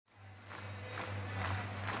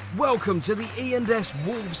Welcome to the E&S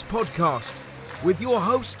Wolves podcast with your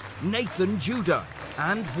host Nathan Judah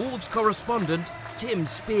and Wolves correspondent Tim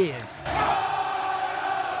Spears.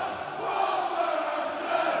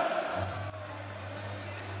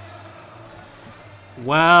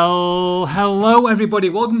 Well, hello everybody.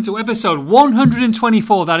 Welcome to episode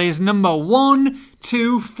 124. That is number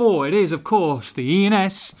 124. It is, of course, the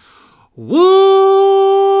E&S Wolves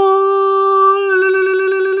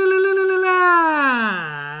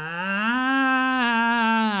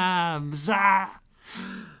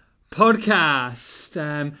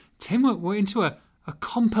podcast. Tim, we're into a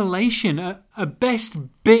compilation, a best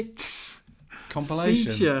bits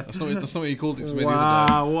compilation. Feature. That's not what you called it to me the other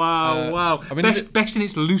day. Wow. I mean, best in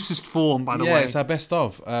its loosest form, by the way. Yeah, it's our best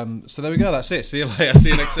of. So there we go. That's it. See you later.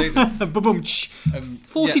 See you next season.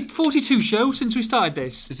 42 shows since we started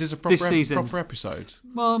this. Is this a proper episode?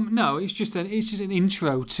 No, it's just an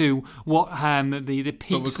intro to what the peeps.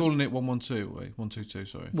 But we're calling it 112. 122.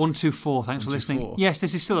 Sorry. 124. Thanks for listening. Yes,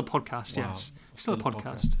 this is still a podcast. Wow. Yes, still a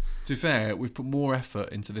podcast. To be fair, we've put more effort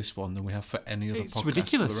into this one than we have for any other podcast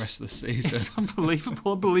ridiculous. for the rest of the season. It's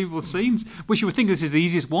unbelievable scenes. Which you would think this is the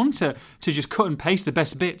easiest one to just cut and paste the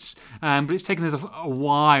best bits, but it's taken us a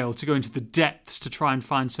while to go into the depths to try and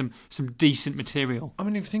find some decent material. I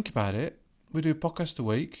mean, if you think about it, we do a podcast a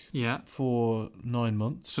week for 9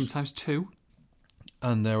 months. Sometimes 2.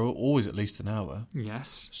 And they're always at least an hour.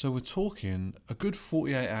 Yes. So we're talking a good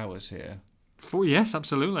 48 hours here. Yes,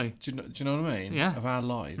 absolutely. Do you know what I mean? Yeah. Of our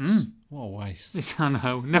lives. What a waste. I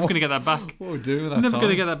know. Never going to get that back. What are we doing with that Never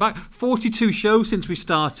going to get that back. 42 shows since we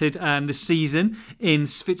started the season in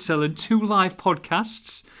Switzerland. 2 live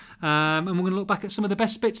podcasts. And we're going to look back at some of the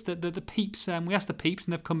best bits that the peeps. We asked the peeps,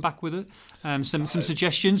 and they've come back with it. Some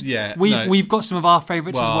suggestions. Yeah, we've got some of our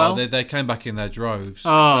favourites as well. They came back in their droves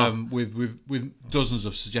with dozens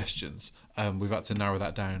of suggestions. We've had to narrow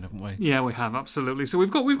that down, haven't we? Yeah, we have, absolutely. So we've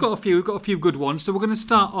got a few good ones. So we're going to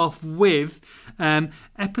start off with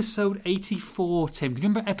episode 84. Tim, can you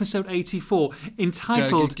remember episode 84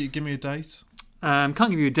 entitled? Give me a date. Can't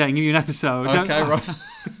give you a day, and give you an episode. Okay, right.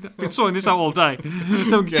 I've been sorting this out all day.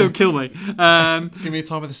 Don't kill me. Give me a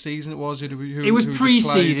time of the season it was. It was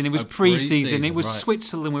pre-season. It was pre-season. It was right.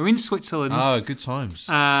 Switzerland. We were in Switzerland. Oh, good times.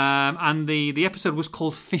 And the episode was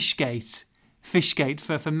called Fishgate. Fishgate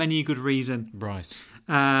for many good reason. Right.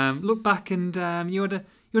 Look back and you had a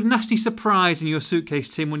nasty surprise in your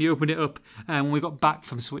suitcase, Tim, when you opened it up when we got back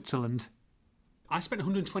from Switzerland. I spent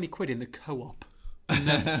 120 quid in the co-op.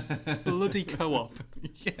 Bloody co-op.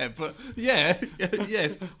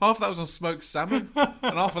 Yes. Half of that was on smoked salmon,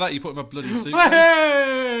 and half of that you put in my bloody suitcase.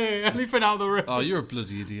 Hey! Elephant out of the room. Oh, you're a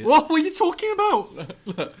bloody idiot. What were you talking about?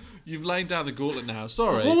 Look, you've laid down the gauntlet now.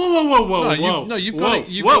 Sorry. Whoa.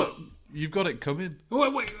 You've got it coming.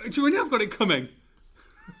 Wait, do you really have got it coming?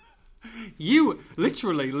 You,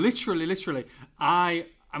 literally. I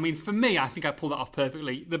mean, for me, I think I pulled that off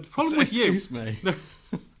perfectly. The problem with you... Excuse me.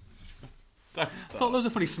 I thought there was a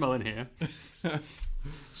funny smell in here.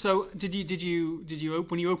 So, did you open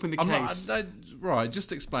when you opened the case? Right,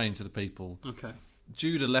 just explain to the people. Okay.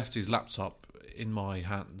 Judah left his laptop in my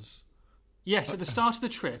hands. Yes, at the start of the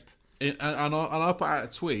trip. And I put out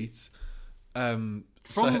a tweet. From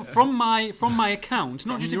my account,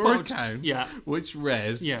 not just your account, yeah, which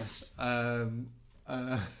read, yes.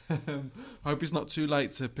 Hope it's not too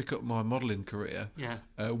late to pick up my modelling career. Yeah.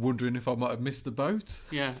 Wondering if I might have missed the boat.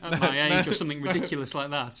 Yeah, at my age or something ridiculous like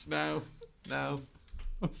that. No.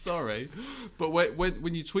 I'm sorry, but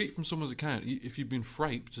when you tweet from someone's account, if you've been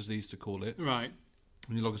fraped, as they used to call it, right?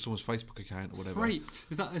 When you log on someone's Facebook account or whatever. Fraped?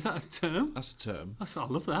 Is that a term? That's a term. I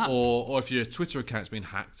love that. Or if your Twitter account's been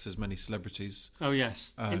hacked, as many celebrities. Oh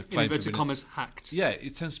yes. In inverted commas, hacked. Yeah,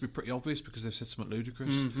 it tends to be pretty obvious because they've said something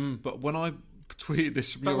ludicrous. Mm-hmm. But when I tweeted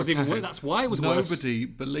this from that was account, even worse. That's why it was nobody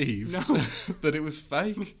believed that it was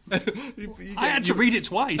fake. I had to read it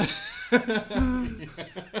twice.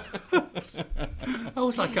 I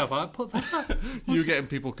was like, have I put that? You were getting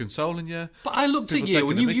people consoling you. But I looked at you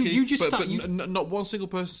and you just started. But not one single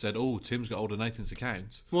person said, "Oh, Tim's got hold of Nathan's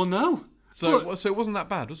account." Well, no. So it wasn't that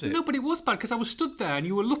bad, was it? No, but it was bad because I was stood there and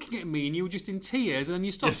you were looking at me and you were just in tears and then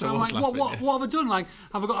you stopped. Yes, and I'm like, what have I done? Like,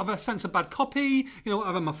 have I sent a bad copy?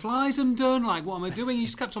 Have my flies undone? Like, what am I doing? You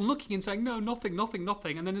just kept on looking and saying, no, nothing.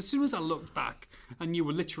 And then as soon as I looked back and you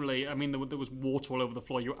were literally, I mean, there was water all over the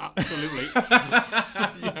floor. You were absolutely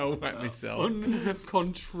wet myself.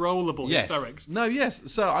 Uncontrollable hysterics. No, yes.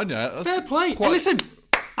 So I know. Fair play. Hey, listen.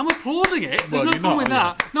 I'm applauding it. There's no problem with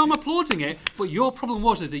that. No, I'm applauding it. But your problem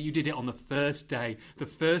was that you did it on the first day, the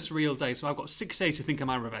first real day. So I've got 6 days to think of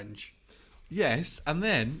my revenge. Yes, and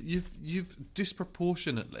then you've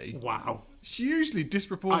disproportionately, Wow. hugely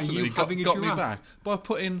disproportionately got having a me giraffe? back by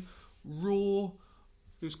putting raw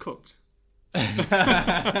It was cooked.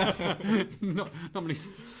 not many.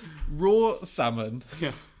 raw salmon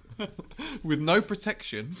Yeah. with no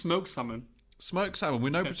protection. Smoked salmon. Smoked salmon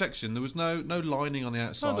with no protection. There was no lining on the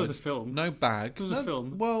outside. Oh, there's a film. No bag. There was a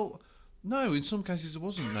film. Well, no. In some cases, there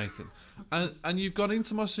wasn't, Nathan. And you've gone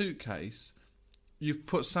into my suitcase. You've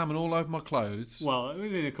put salmon all over my clothes. Well, it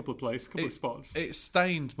was in a couple of places, a couple of spots. It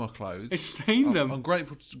stained my clothes. It stained them. I'm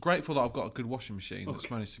grateful that I've got a good washing machine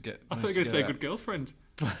that's managed to get. I thought you were going to say good girlfriend.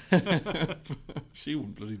 She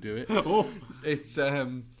wouldn't bloody do it. Oh, It's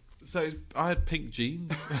I had pink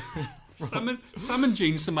jeans. salmon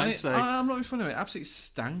jeans, some might And say. I'm not even funny. It absolutely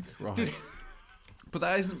stank, right? But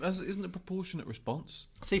that isn't a proportionate response.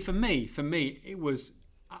 See, for me, it was.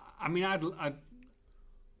 I mean,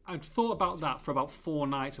 I'd thought about that for about 4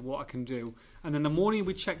 nights of what I can do, and then the morning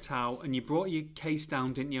we checked out, and you brought your case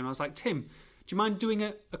down, didn't you? And I was like, Tim, do you mind doing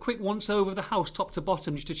a quick once over of the house, top to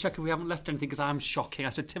bottom, just to check if we haven't left anything? Because I'm shocking. I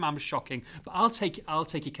said, Tim, I'm shocking, but I'll take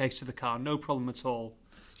your case to the car, no problem at all.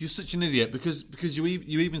 You're such an idiot because you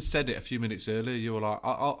even said it a few minutes earlier. You were like,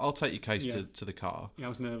 I'll take your case to the car. Yeah, I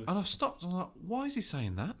was nervous. And I stopped. I'm like, why is he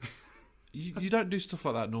saying that? you don't do stuff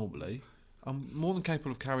like that normally. I'm more than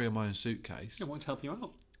capable of carrying my own suitcase. I wanted to help you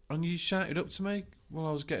out. And you shouted up to me while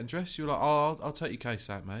I was getting dressed. You were like, "Oh, I'll take your case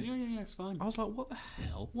out, mate." Yeah, it's fine. I was like, "What the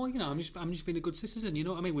hell?" Well, you know, I'm just being a good citizen. You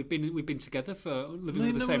know what I mean? We've been together for living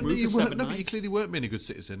under the same roof for 7 No, but you nights. clearly weren't being a good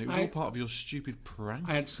citizen. It was all part of your stupid prank.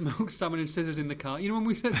 I had smoked salmon and scissors in the car. You know when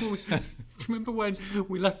we said, do you remember when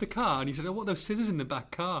we left the car and you said, "Oh, what are those scissors in the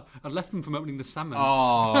back car?" I left them from opening the salmon.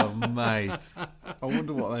 Oh, mate! I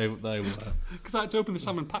wonder what they were. Because I had to open the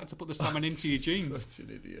salmon pack to put the salmon into your jeans. Such an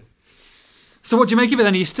idiot. So what do you make of it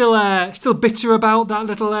then? Are you still bitter about that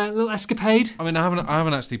little escapade? I mean, I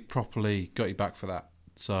haven't actually properly got you back for that.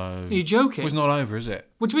 So Are you joking? it's not over, is it?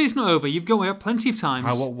 What do you mean it's not over? You've got plenty of times.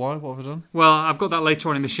 Why? What have I done? Well, I've got that later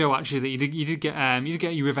on in the show actually that you did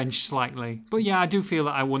get your revenge slightly. But yeah, I do feel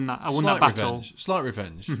that I won that battle. Slight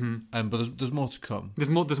revenge. Mm-hmm. But there's more to come.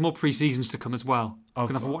 There's more pre-seasons to come as well. I'm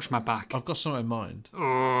gonna have to watch my back. I've got something in mind.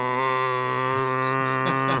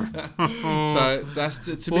 So that's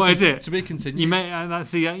to be continued. You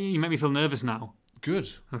make me feel nervous now.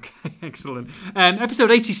 Good. Okay, excellent.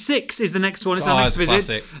 Episode 86 is the next one. It's our next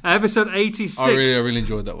visit. Classic. Episode 86. I really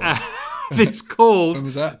enjoyed that one. It's called. When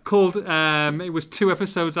was that? Called. It was 2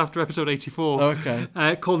 episodes after episode 84. Oh,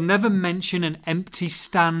 okay. Called "Never Mention an Empty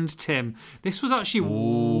Stand." Tim, this was actually.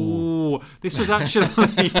 This was actually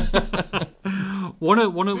one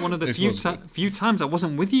of the few times I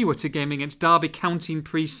wasn't with you at a game against Derby County in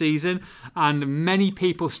pre-season, and many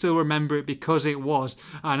people still remember it because it was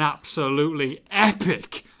an absolutely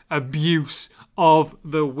epic abuse of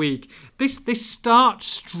the week. This starts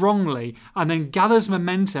strongly and then gathers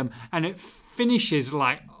momentum, and it finishes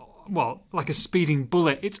like a speeding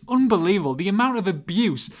bullet. It's unbelievable. The amount of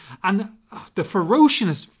abuse and the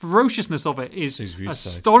ferociousness of it is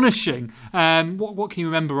astonishing. What can you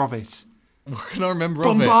remember of it? What can I remember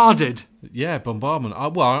Bombarded. of it? Yeah, bombardment. I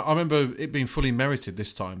remember it being fully merited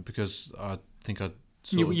this time because I think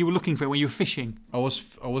you were looking for it when you were fishing. I was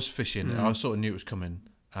fishing. I sort of knew it was coming,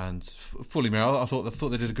 and fully merited. I thought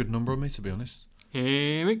they did a good number on me, to be honest.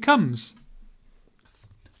 Here it comes.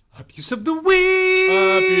 Abuse of the week.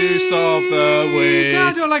 Abuse of the week.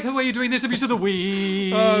 I don't like the way you're doing this. Abuse of the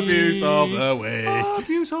week. Abuse of the week.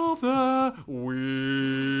 Abuse of the week.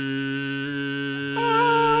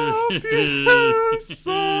 Abuse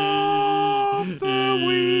of the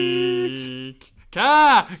week.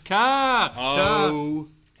 Oh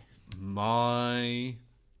my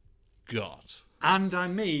God. And I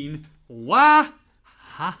mean,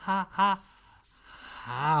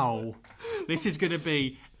 how? This is going to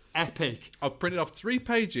be epic. I've printed off 3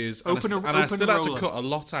 pages and I still had to cut a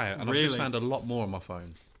lot out, and I've just found a lot more on my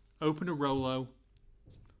phone. Open a Rolo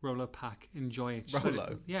pack. Enjoy it.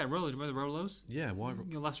 Rolo? Yeah, Rolo. Do you remember the Rolos? Yeah, why?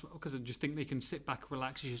 Because I just think they can sit back,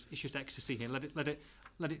 relax. It's just ecstasy here. Let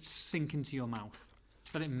it sink into your mouth.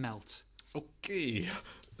 Let it melt. Okay.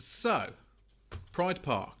 So, Pride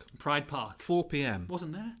Park. 4 p.m.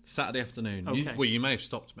 Wasn't there? Saturday afternoon. Okay. You may have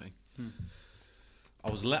stopped me. I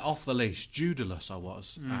was let off the leash. Judulous I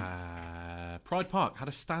was. Pride Park had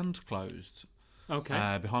a stand closed.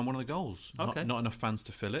 Okay. Behind one of the goals. Okay. Not enough fans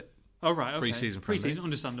to fill it. Oh, right. Okay. Pre-season,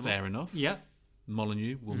 understandable. Fair enough. Yeah.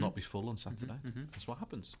 Molyneux will not be full on Saturday. That's what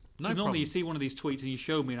happens. No problem. Normally you see one of these tweets and you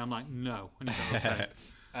show me and I'm like, no. And you go, okay.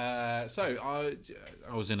 So I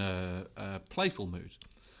was in a playful mood.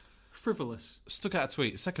 frivolous. Stuck out a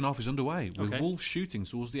tweet. The second half is underway with Okay. Wolves shooting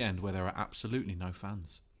towards the end where there are absolutely no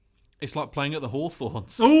fans. It's like playing at the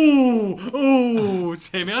Hawthorns. Oh,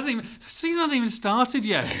 Tim, the season hasn't even started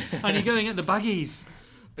yet, and you're going at the baggies.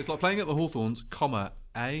 It's like playing at the Hawthorns,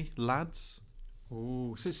 lads.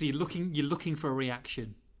 Oh, so you're looking for a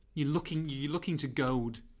reaction. You're looking to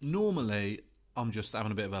goad. Normally, I'm just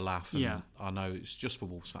having a bit of a laugh, and Yeah. I know it's just for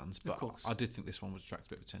Wolves fans, but course. I did think this one would attract a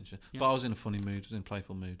bit of attention. Yeah. But I was in a funny mood, I was in a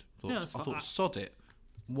playful mood. Yeah, that's I fine. thought, sod it.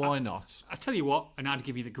 Why not? I tell you what, and I'd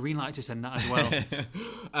give you the green light to send that as well.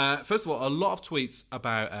 First of all, a lot of tweets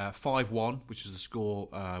about 5-1, which is the score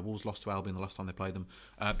Wolves lost to Albion the last time they played them,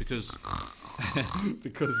 because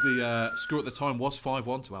the score at the time was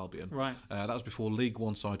 5-1 to Albion. Right. That was before League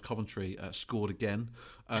One side Coventry scored again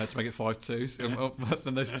to make it 5-2. So,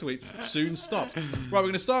 then those tweets soon stopped. Right, we're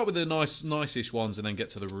going to start with the nice-ish ones and then get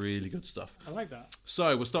to the really good stuff. I like that.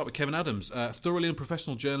 So we'll start with Kevin Adams. Thoroughly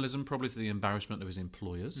unprofessional journalism, probably to the embarrassment of his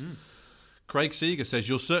employers. Craig Seeger says,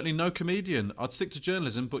 you're certainly no comedian. I'd stick to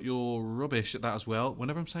journalism, but you're rubbish at that as well.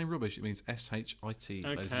 Whenever I'm saying rubbish, it means S-H-I-T,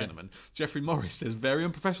 ladies and gentlemen. Jeffrey Morris says, very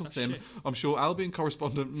unprofessional, Tim. Shit. I'm sure Albion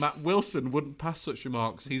correspondent Matt Wilson wouldn't pass such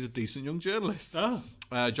remarks. He's a decent young journalist. Oh.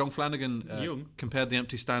 John Flanagan compared the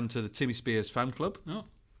empty stand to the Timmy Spears fan club. Oh.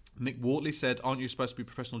 Nick Wortley said, aren't you supposed to be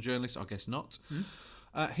professional journalists? I guess not.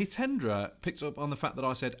 Hitendra picked up on the fact that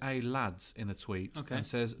I said lads in the tweet and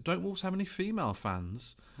says, don't Wolves have any female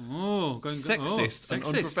fans? Sexist and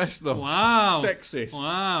unprofessional. Wow. Sexist.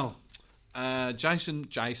 Wow. Jason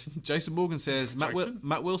Morgan says,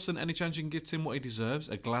 Matt Wilson, any chance you can give Tim what he deserves?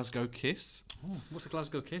 A Glasgow kiss? Oh, what's a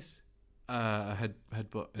Glasgow kiss? A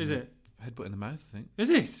headbutt. Headbutt in the mouth, I think. Is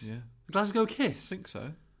it? Yeah. A Glasgow I kiss? think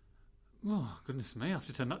so. Oh, goodness me. I have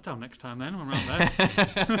to turn that down next time then when I'm around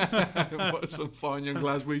there. What some fine young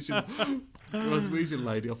Glaswegian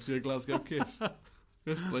lady offers you a Glasgow kiss.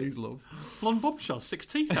 Yes, please, love. Blonde bombshell, 6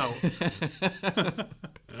 teeth out.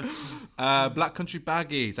 Black Country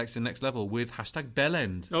Baggy takes it to the next level with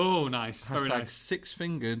 #Bellend. Oh, nice. Very nice.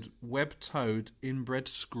 Six-fingered, web-toed, inbred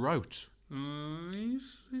scrote.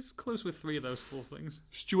 He's close with 3 of those 4 things.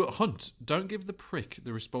 Stuart Hunt, don't give the prick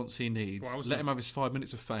the response he needs. Wowza. Let him have his 5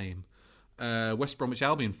 minutes of fame. West Bromwich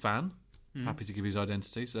Albion fan. Happy to give his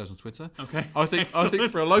identity, so there's on Twitter. Okay. I think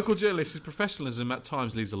for a local journalist, his professionalism at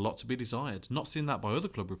times leaves a lot to be desired. Not seen that by other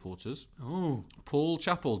club reporters. Oh. Paul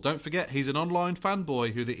Chappell, don't forget he's an online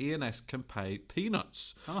fanboy who the ENS can pay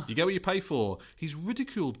peanuts. Oh. You get what you pay for. He's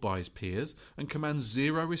ridiculed by his peers and commands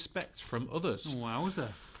zero respect from others.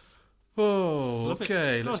 Wowza. Oh, Love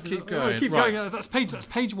okay, it. let's keep Oh, going. keep Right. going. That's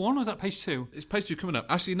page 1 or is that page 2? It's page 2 coming up.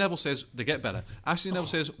 Ashley Neville says, they get better. Ashley Neville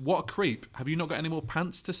says, what a creep. Have you not got any more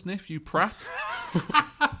pants to sniff, you prat?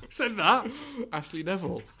 Said that. Ashley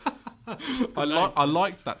Neville. I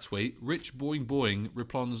liked that tweet. Rich Boing Boing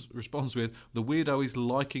responds with, the weirdo is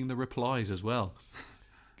liking the replies as well.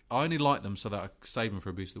 I only like them so that I save them for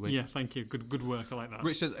a boost of the week. Yeah, thank you. Good work. I like that.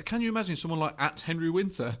 Rich says, can you imagine someone like @Henry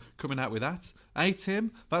Winter coming out with that? Hey,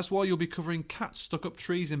 Tim, that's why you'll be covering cats stuck up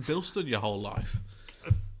trees in Bilston your whole life.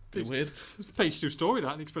 Bit weird. It's a page 2 story,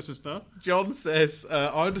 that, the Express Star. John says,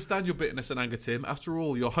 I understand your bitterness and anger, Tim. After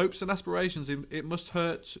all, your hopes and aspirations, it must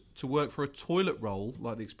hurt to work for a toilet roll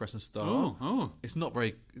like the Express and Star. Oh. It's not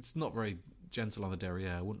very gentle on the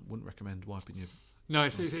derriere. I wouldn't recommend wiping your... No,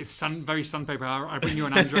 it's very sandpaper. I bring you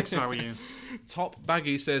an Andrex if I were you. Top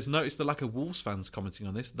Baggy says, notice the lack of Wolves fans commenting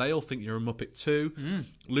on this. They all think you're a Muppet too.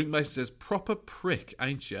 Luke Mason says, proper prick,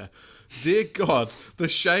 ain't you? Dear God, the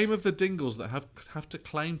shame of the dingles that have to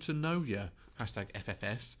claim to know you.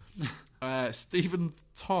 #FFS. Stephen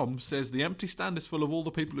Tom says, the empty stand is full of all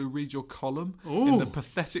the people who read your column in the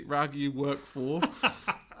pathetic rag you work for.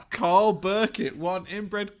 Carl Burkitt, what an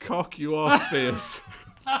inbred cock you are, Spears.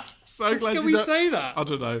 So glad Can you we don't... say that? I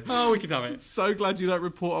don't know. Oh, we can have it. So glad you don't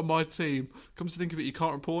report on my team. Come to think of it, you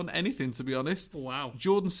can't report on anything, to be honest. Wow.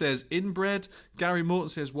 Jordan says, inbred. Gary Morton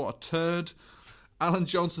says, what a turd. Alan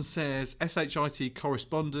Johnson says, SHIT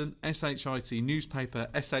correspondent, SHIT newspaper,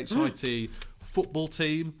 SHIT football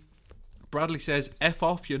team. Bradley says, F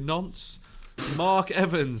off, you nonce. Mark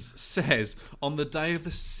Evans says, on the day of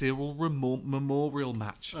the Cyril Memorial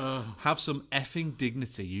match, have some effing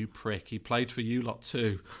dignity, you prick. He played for you lot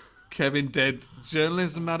too. Kevin Dent,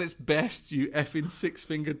 journalism at its best, you effing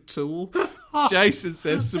six-fingered tool. Jason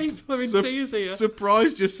says, People are in tears here.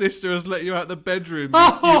 surprised your sister has let you out the bedroom,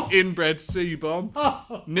 you inbred C-bomb.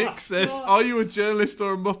 Nick says, are you a journalist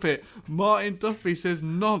or a muppet? Martin Duffy says,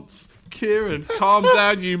 nonce. Kieran, calm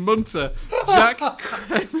down, you munter. Jack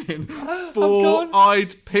Kremin,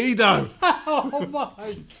 four-eyed pedo. Oh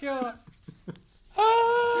my God.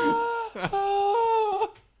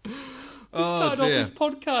 We started off this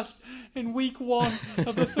podcast in week 1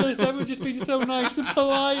 of the first ever, just being so nice and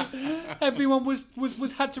polite. Everyone was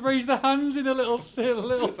had to raise their hands in a little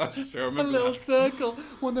That's true, I remember little that. circle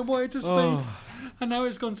when they wanted to speak. Oh. And now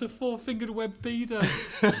it's gone to 4-fingered web beater.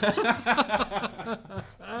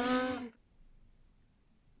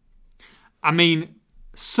 I mean,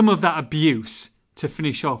 some of that abuse to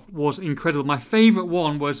finish off was incredible. My favourite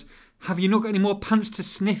one was, "Have you not got any more pants to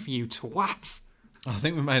sniff, you twat?" I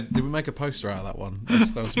think did we make a poster out of that one? That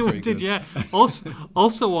was I think pretty we did, good. yeah.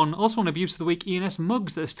 Also on Abuse of the Week, ENS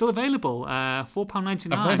mugs that are still available,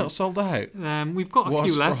 £4.99. Have they not sold out? We've got a What a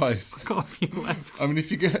few left. surprise. We've got a few left. I mean,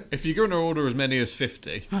 if you're going to order as many as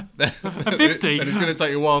 50, then 50? then it's going to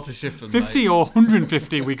take you a while to ship them. 50 or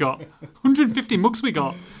 150 we got. 150 mugs we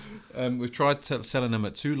got. We've tried selling them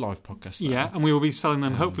at 2 live podcasts now. Yeah, and we will be selling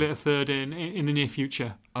them hopefully at a third in the near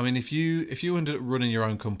future. I mean, if you ended up running your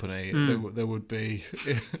own company, there would be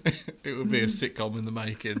it would be a sitcom in the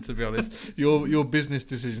making. To be honest, your business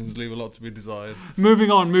decisions leave a lot to be desired. Moving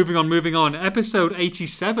on. Episode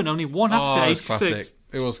 87, only one after It was 86. classic.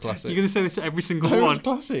 It was classic. You're going to say this to every single It one. was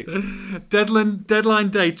classic. Deadline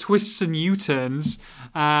day twists and U-turns,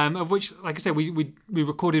 of which, like I said, we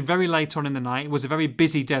recorded very late on in the night. It was a very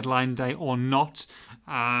busy deadline day or not.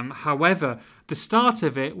 However, the start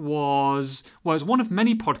of it was one of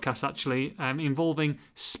many podcasts actually involving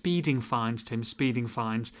speeding fines,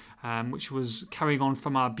 which was carrying on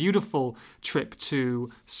from our beautiful trip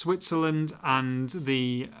to Switzerland and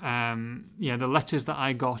the letters that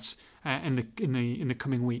I got in the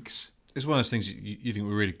coming weeks. It's one of those things you think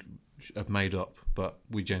we really have made up, but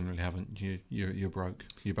we genuinely haven't. You're broke.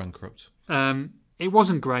 You're bankrupt. It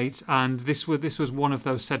wasn't great, and this was one of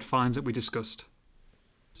those said fines that we discussed.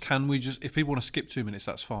 Can we just, if people want to skip 2 minutes,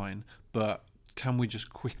 that's fine. But can we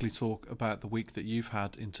just quickly talk about the week that you've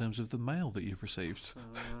had in terms of the mail that you've received?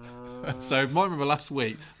 So, you might remember last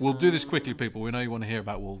week. We'll do this quickly, people. We know you want to hear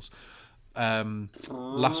about Wolves.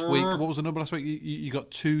 Last week, what was the number last week? You got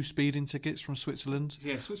 2 speeding tickets from Switzerland.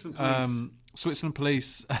 Yeah, Switzerland Police. Switzerland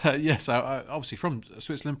Police, yes, obviously from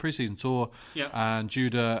Switzerland pre-season tour. Yep. And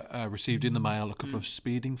Judah received in the mail a couple of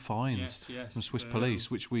speeding fines Yes. from Swiss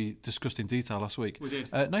Police, which we discussed in detail last week. We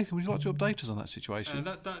did. Nathan, would you like to update us on that situation?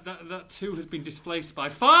 That too has been displaced by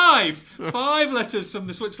 5 letters from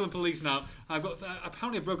the Switzerland Police now. I've got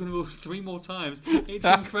apparently I've broken the rules 3 more times. It's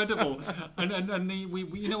incredible. and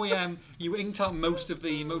you inked out most of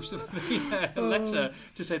the letter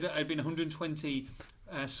to say that I'd been 120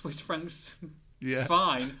 Swiss francs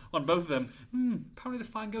fine on both of them. Apparently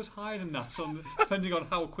the fine goes higher than that, depending on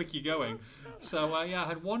how quick you're going. So I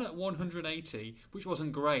had one at 180, which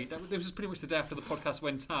wasn't great. That was pretty much the day after the podcast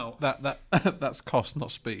went out. That's cost,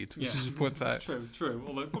 not speed. Which is point out. True.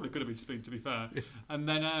 Although it probably could have been speed, to be fair. And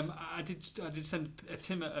then I did send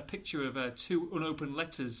Tim a picture of 2 unopened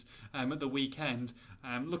letters at the weekend,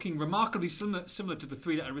 looking remarkably similar to the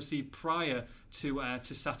 3 that I received prior to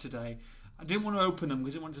Saturday. I didn't want to open them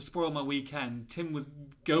because I didn't want to spoil my weekend. Tim was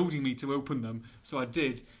goading me to open them, so I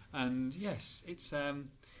did. And yes, it's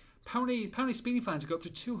apparently speeding fines go up to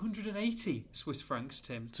 280 Swiss francs,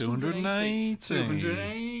 Tim.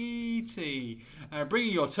 280.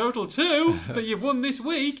 Bringing your total to, that you've won this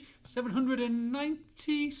week,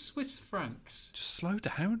 790 Swiss francs. Just slow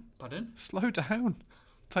down. Pardon? Slow down.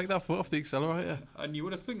 Take that foot off the accelerator. And you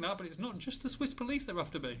would have think that, but it's not just the Swiss police they're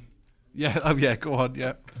after me. Yeah, go on,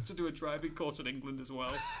 yeah. To do a driving course in England as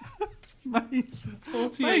well. Mate.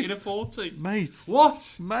 48 and a 40. Mate.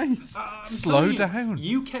 What? Mate. I'm Slow telling you, down.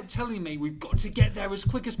 You kept telling me we've got to get there as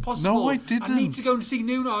quick as possible. No, I didn't. I need to go and see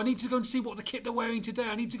Nuno. I need to go and see what the kit they're wearing today.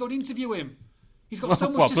 I need to go and interview him. He's got so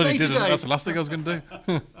much to say didn't. today. That's the last thing I was going to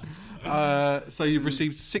do. So you've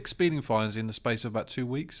received 6 speeding fines in the space of about 2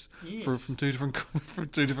 weeks from two different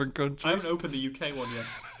countries. I haven't opened the UK one yet.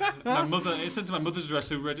 It's sent to my mother's address,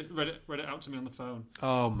 who read it out to me on the phone.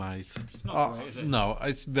 Oh, mate. It's not great, is it? No,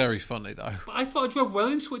 it's very funny though. But I thought I drove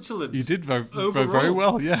well in Switzerland. You did very Overall.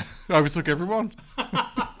 well, yeah. I overtook everyone.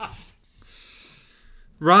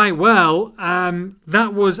 Right, well,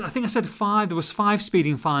 that was, I think I said 5. There was 5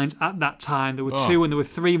 speeding fines at that time. There were 2 and there were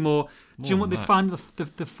 3 more. Do you know what the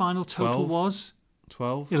final total 12? was?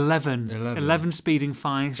 12? 11 speeding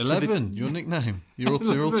fines. 11, your nickname. Your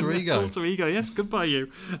alter ego. Alter ego, yes, goodbye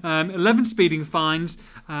you. 11 speeding fines.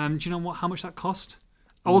 Do you know how much that cost?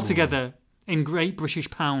 Altogether, in Great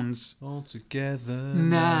British pounds. Altogether.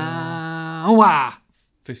 Now,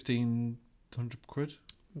 1,500 quid.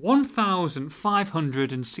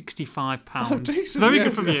 £1,565. decent, Very yeah.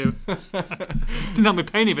 good from you. Didn't have me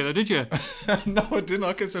pay any of it, though, did you? No, I didn't.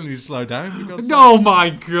 I kept telling you to slow down. for God's sake. Oh my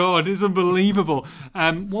God, it's unbelievable. What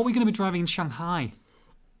are we going to be driving in Shanghai?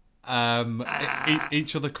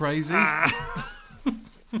 Each other crazy. I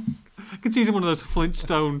can see one of those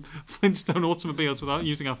Flintstone automobiles without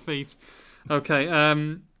using our feet. Okay,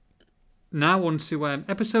 now on to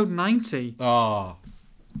episode 90. Oh,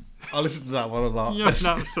 I listened to that one a lot. You're an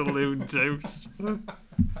absolute douche.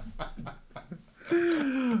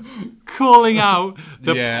 Calling out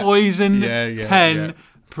the poison pen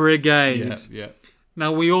brigade. Yeah.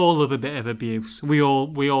 Now we all love a bit of abuse. We all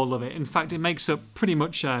love it. In fact, it makes up pretty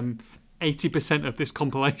much 80% of this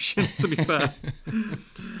compilation. To be fair,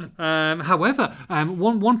 however,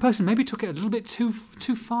 one person maybe took it a little bit too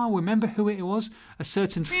far. Remember who it was? A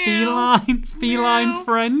certain feline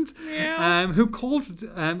friend who called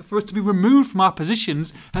for us to be removed from our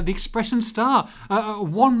positions at the Express and Star. A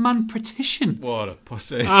one-man petition. What a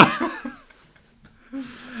pussy.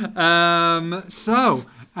 So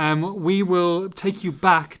we will take you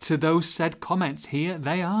back to those said comments. Here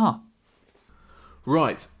they are.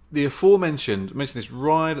 Right. The aforementioned, I mentioned this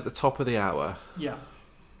right at the top of the hour. Yeah.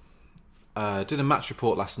 Did a match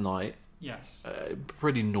report last night. Yes.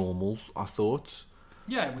 Pretty normal, I thought.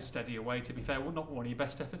 Yeah, it was steady away, to be fair. Well, not one of your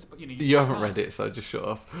best efforts, but you haven't read it, so just shut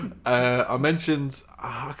up. I mentioned...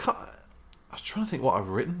 I was trying to think what I've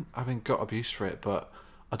written. I haven't got abuse for it, but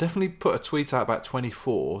I definitely put a tweet out about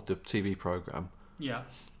 24, the TV programme. Yeah.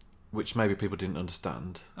 Which maybe people didn't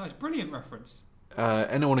understand. Oh, it's a brilliant reference.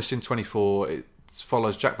 Anyone who's seen 24... It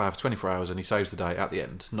follows Jack Bauer for 24 hours and he saves the day at the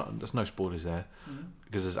end. There's no spoilers there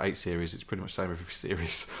because there's 8 series. It's pretty much the same every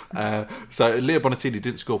series. So Leo Bonatini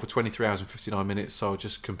didn't score for 23 hours and 59 minutes, so I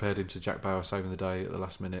just compared him to Jack Bauer saving the day at the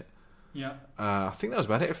last minute. Yeah. I think that was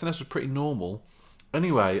about it. Everything else was pretty normal.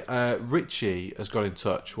 Anyway, Richie has got in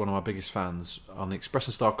touch, one of my biggest fans, on the Express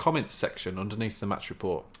and Star comments section underneath the match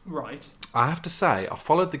report. Right. I have to say, I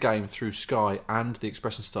followed the game through Sky and the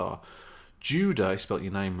Express and Star. Judah, I spelt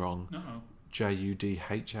your name wrong. Uh-oh.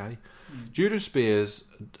 Judha. Judah Spears,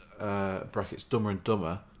 brackets Dumber and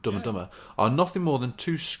Dumber, are nothing more than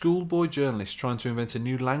two schoolboy journalists trying to invent a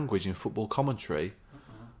new language in football commentary.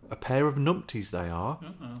 A pair of numpties they are.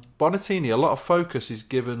 Bonatini, a lot of focus is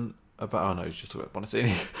given about... Oh no, he's just talking about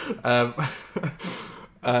Bonatini.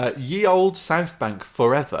 Ye Old Southbank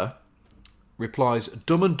Forever replies,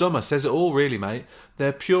 Dumb and Dumber says it all really, mate.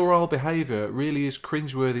 Their puerile behaviour really is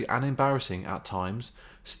cringeworthy and embarrassing at times.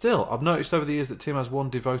 Still, I've noticed over the years that Tim has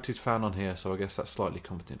one devoted fan on here, so I guess that's slightly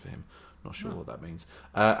comforting for him. Not sure what that means.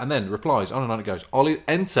 And then replies, on and on it goes. Ollie,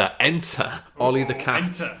 enter, Ollie the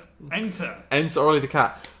cat. Enter, Ollie the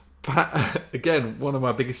cat. Again, one of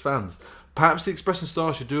my biggest fans. Perhaps the Express and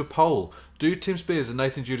Star should do a poll. Do Tim Spears and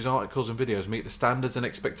Nathan Judah's articles and videos meet the standards and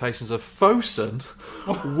expectations of Fosun,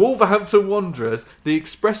 Wolverhampton Wanderers, the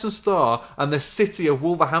Express and Star, and the City of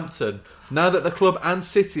Wolverhampton? Now that the club and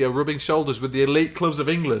City are rubbing shoulders with the elite clubs of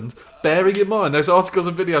England, bearing in mind those articles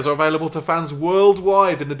and videos are available to fans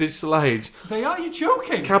worldwide in the digital age. They are? You're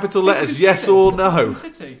joking? Capital letters, yes or no.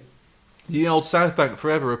 City. Ye Old Southbank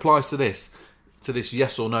Forever replies to this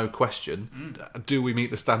yes or no question. Do we meet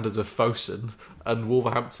the standards of Fosun and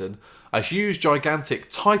Wolverhampton? A huge, gigantic,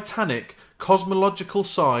 titanic, cosmological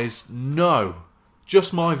size, no.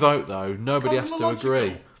 Just my vote, though. Nobody has to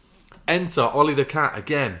agree. Enter Ollie the cat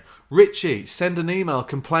again. Richie, send an email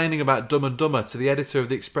complaining about Dumb and Dumber to the editor of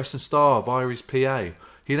the Express and Star via his PA.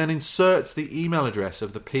 He then inserts the email address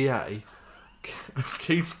of the PA, of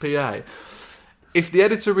Keith's PA. If the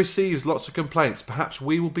editor receives lots of complaints, perhaps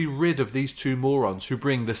we will be rid of these two morons who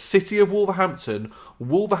bring the City of Wolverhampton,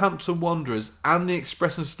 Wolverhampton Wanderers, and the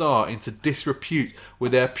Express and Star into disrepute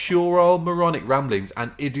with their puerile, moronic ramblings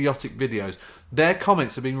and idiotic videos. Their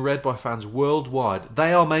comments are being read by fans worldwide.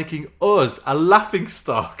 They are making us a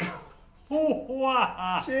laughingstock. Oh,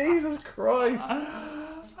 wow. Jesus Christ.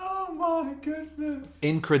 Oh, my goodness.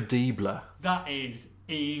 Incredible. That is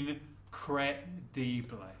incredible.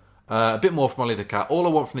 A bit more from Ollie the Cat. All I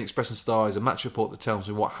want from the Express and Star is a match report that tells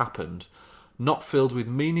me what happened, not filled with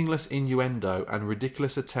meaningless innuendo and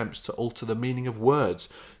ridiculous attempts to alter the meaning of words.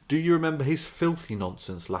 Do you remember his filthy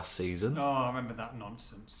nonsense last season? Oh, I remember that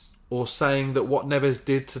nonsense. Or saying that what Neves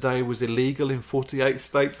did today was illegal in 48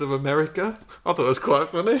 states of America? I thought it was quite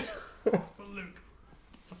funny.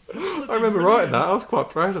 I remember writing that. I was quite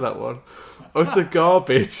proud of that one. Utter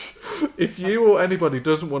garbage. If you or anybody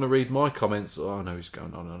doesn't want to read my comments... Oh, I know he's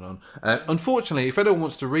going on and on. Unfortunately, if anyone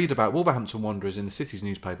wants to read about Wolverhampton Wanderers in the City's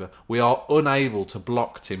newspaper, we are unable to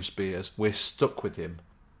block Tim Spears. We're stuck with him.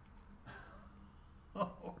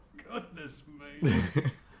 Oh, goodness me.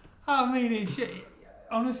 I mean,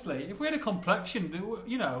 honestly, if we had a complexion,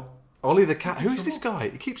 you know... Ollie the Cat. Who is this guy?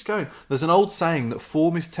 He keeps going. There's an old saying that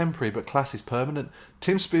form is temporary but class is permanent.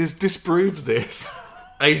 Tim Spears disproves this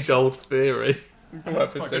age-old theory.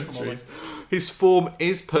 For centuries. His form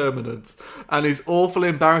is permanent, and his awful,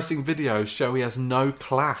 embarrassing videos show he has no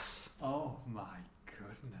class. Oh my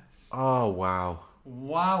goodness. Oh, wow.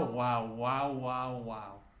 Wow.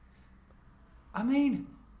 I mean,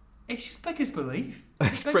 it's just beggars belief.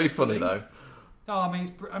 It's pretty funny, though. No, I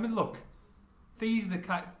mean, look, these are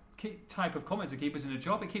the type of comments that keep us in a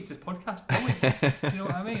job. It keeps this podcast going. You know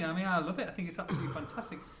what I mean? I love it. I think it's absolutely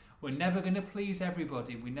fantastic. We're never going to please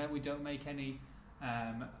everybody. We don't make any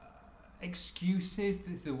excuses.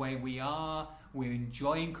 This is the way we are. We're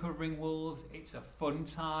enjoying covering Wolves. It's a fun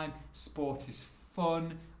time. Sport is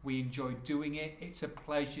fun. We enjoy doing it. It's a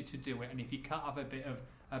pleasure to do it. And if you can't have a bit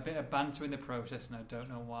of banter in the process, and I don't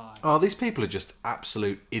know why. Oh, these people are just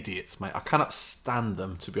absolute idiots, mate. I cannot stand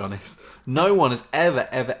them, to be honest. No one has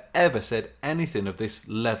ever said anything of this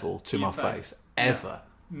level to my face. Ever.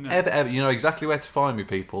 No. Ever. You know exactly where to find me,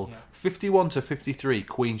 people. Yeah. 51 to 53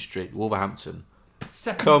 Queen Street, Wolverhampton.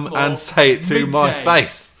 Come floor, and say it to my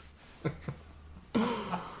face.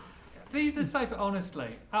 These are the type,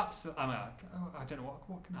 honestly, absolutely. I don't know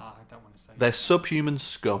what I don't want to say. They're subhuman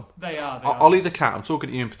scum. They are. Ollie the Cat, I'm talking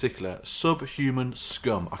to you in particular. Subhuman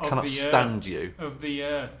scum. I cannot stand you. Of the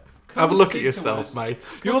earth. Have a look at yourself, mate.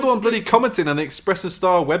 You're the one bloody commenting on the Express and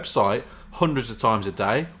Star website hundreds of times a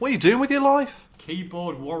day. What are you doing with your life?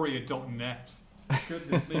 Keyboardwarrior.net.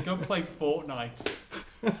 Goodness me, go play Fortnite.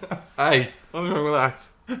 Hey, what's wrong with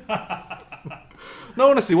that? No,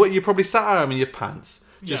 honestly, what you probably sat at home in your pants.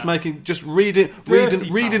 Reading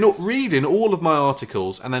all of my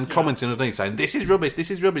articles and then commenting underneath saying, this is rubbish.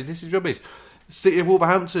 City of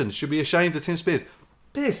Wolverhampton should be ashamed of Tim Spears.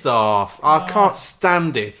 Piss off. I can't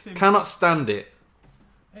stand it. Cannot stand it.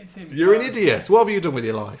 You're an idiot. What have you done with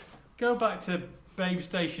your life? Go back to Babe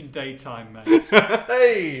Station daytime, mate.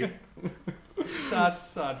 Hey!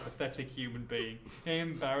 Sad, pathetic human being.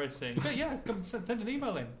 Embarrassing. But yeah, come send an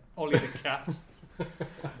email in. Ollie the Cat.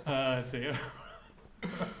 Dear.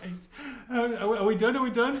 Right. Are we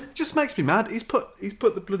done? It just makes me mad. He's put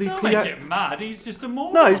the bloody Don't PA... make it mad. He's just a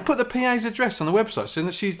moron. No, he's put the PA's address on the website saying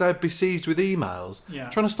that she's there besieged with emails,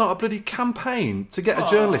 trying to start a bloody campaign to get a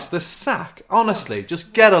journalist the sack. Honestly,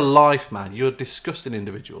 just get a life, man. You're a disgusting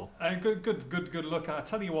individual. Good luck. I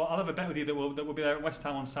tell you what, I'll have a bet with you that we'll be there at West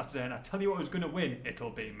Ham on Saturday, and I tell you what, who's going to win? It'll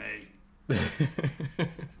be me.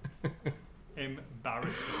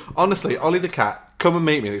 Embarrassing. Honestly, Ollie the Cat, come and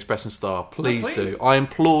meet me at the Express and Star. Please do. I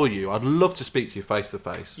implore you. I'd love to speak to you face to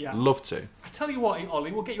face. Love to. I tell you what,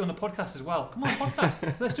 Ollie, we'll get you on the podcast as well. Come on,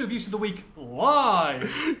 podcast. Let's do Abuse of the Week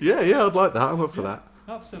live. Yeah, I'd like that. I'm up for that.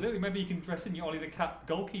 Absolutely. Maybe you can dress in your Ollie the Cat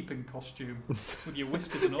goalkeeping costume with your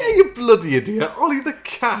whiskers and all. Yeah, you bloody idiot. Ollie the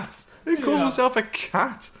Cat. Who calls himself a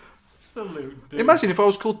cat? Absolute dude. Imagine if I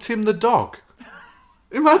was called Tim the Dog.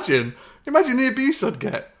 Imagine the abuse I'd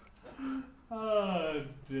get. Oh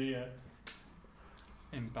dear.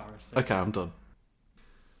 Embarrassing. Okay, I'm done.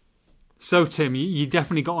 So Tim, you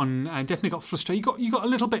definitely got frustrated. You got a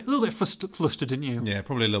little bit flustered, didn't you? Yeah,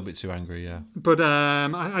 probably a little bit too angry. Yeah. But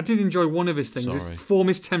I did enjoy one of his things. His form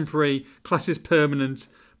is temporary, class is permanent.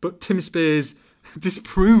 But Tim Spears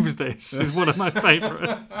disproves this. Is one of my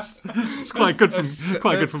favourites. It's quite good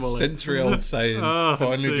from Ollie. Century-old saying,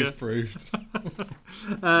 finally disproved.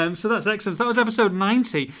 So that's excellent. So that was episode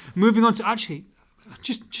 90. Moving on to actually.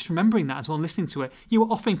 Just remembering that as well, listening to it, you were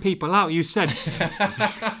offering people out. You said,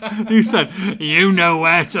 you know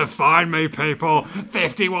where to find me, people.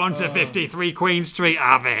 51 to 53 Queen Street.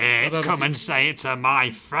 Have it. Come and say it to my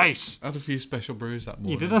face. I had a few special brews that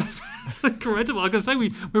morning. You did. Incredible. I was going to say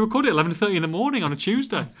we recorded at 11:30 in the morning on a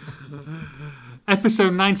Tuesday.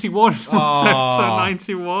 Episode 91 was episode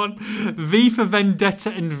 91. V for Vendetta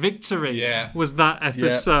and Victory was that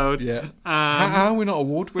episode. Yeah. How are we not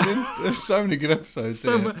award winning? There's so many good episodes.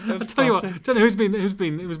 I tell you what, I don't know who's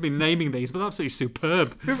been naming these, but absolutely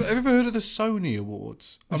superb. Have you ever heard of the Sony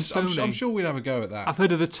Awards? I'm sure we'd have a go at that. I've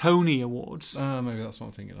heard of the Tony Awards. Maybe that's what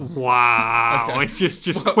I'm thinking of. Wow. Okay. It's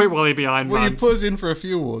just quit while you're behind, man. Well, you put us in for a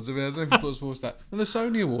few awards. I mean, I don't know if you put us towards that. And the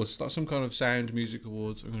Sony Awards, like some kind of sound music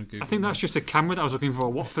awards. I'm going to Google. I think that's just a camera that I was looking for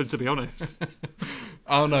at Watford, to be honest.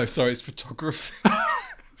 Oh no, sorry, it's photography.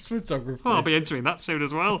 It's photography. Oh, I'll be entering that soon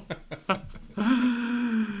as well.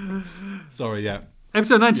 Sorry, yeah.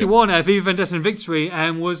 Episode 91, Viva Vendetta and Victory,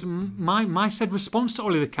 was my said response to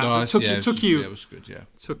Ollie the Cat. Nice, it was good, yeah.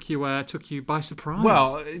 Took you by surprise.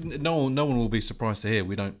 Well, no one will be surprised to hear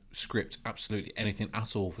we don't script absolutely anything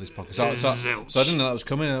at all for this podcast. So I didn't know that was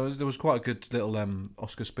coming. There was quite a good little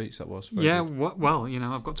Oscar speech that was. Well,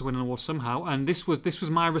 I've got to win an award somehow, and this was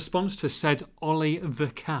my response to said Ollie the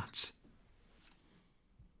Cat.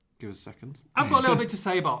 Give us a second. I've got a little bit to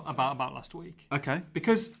say about last week. Okay.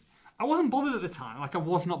 Because I wasn't bothered at the time. Like, I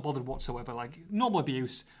was not bothered whatsoever. Like, normal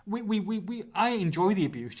abuse. I enjoy the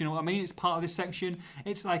abuse. Do you know what I mean? It's part of this section.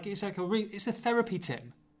 It's a therapy,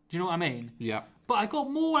 Tim. Do you know what I mean? Yeah. But I got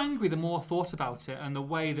more angry the more I thought about it and the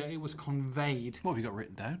way that it was conveyed. What have you got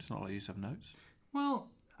written down? It's not like you used to have notes. Well,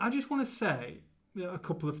 I just want to say a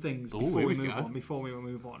couple of things before we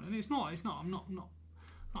move on. And it's not. I'm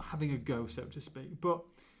not having a go, so to speak. But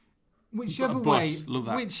whichever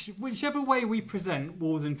way we present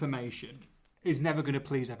Wolves information is never going to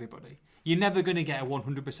please everybody. You're never going to get a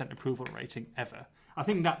 100% approval rating ever. I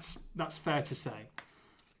think that's fair to say.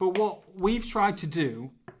 But what we've tried to do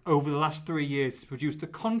over the last 3 years is produce the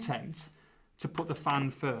content to put the fan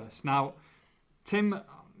first. Now, Tim,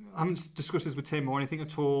 I haven't discussed this with Tim or anything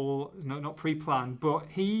at all, not pre-planned, but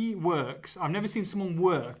he works. I've never seen someone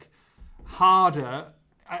work harder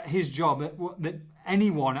at his job than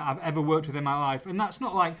anyone I've ever worked with in my life. And that's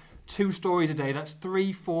not like 2 stories a day. That's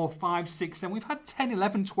 3, 4, 5, 6, 7. We've had 10,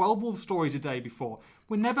 11, 12 Wolves stories a day before.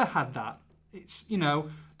 We never had that. It's,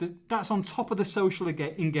 that's on top of the social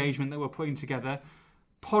engagement that we're putting together.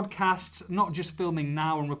 Podcasts, not just filming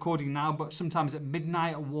now and recording now, but sometimes at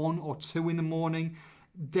midnight, at 1 or 2 in the morning.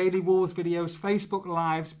 Daily Wolves videos, Facebook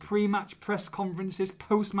Lives, pre-match press conferences,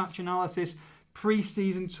 post-match analysis,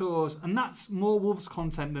 pre-season tours, and that's more Wolves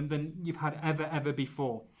content than you've had ever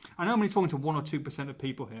before. I know I'm only talking to 1 or 2% of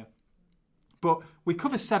people here, but we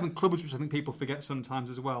cover 7 clubs, which I think people forget sometimes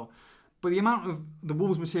as well. But the amount of the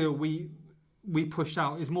Wolves material we push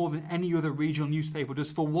out is more than any other regional newspaper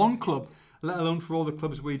does for one club, let alone for all the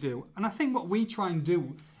clubs we do. And I think what we try and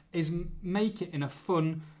do is make it in a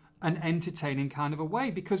fun and entertaining kind of a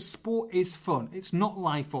way, because sport is fun. It's not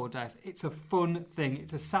life or death. It's a fun thing.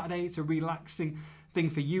 It's a Saturday. It's a relaxing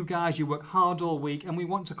thing for you guys. You work hard all week, and we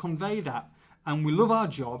want to convey that. And we love our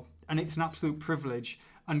job, and it's an absolute privilege.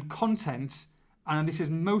 And content, and this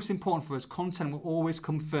is most important for us, content will always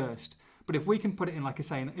come first. But if we can put it in, like I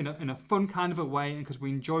say, in a fun kind of a way, and because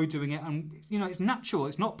we enjoy doing it, and it's natural,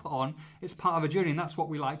 it's not put on, it's part of a journey, and that's what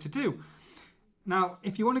we like to do. Now,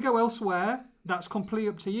 if you want to go elsewhere, that's completely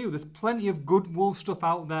up to you. There's plenty of good Wolves stuff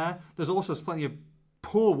out there. There's also plenty of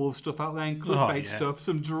poor Wolves stuff out there, and clickbait stuff,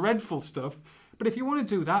 some dreadful stuff. But if you want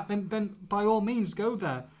to do that, then by all means, go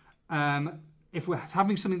there. If we're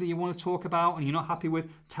having something that you want to talk about and you're not happy with,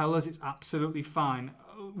 tell us. It's absolutely fine.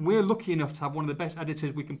 We're lucky enough to have one of the best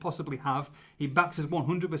editors we can possibly have. He backs us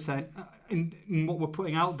 100% in what we're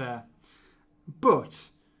putting out there.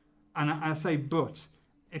 But, and I say but,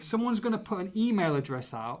 if someone's going to put an email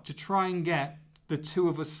address out to try and get the 2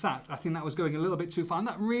 of us sacked, I think that was going a little bit too far. And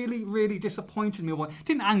that really, really disappointed me. It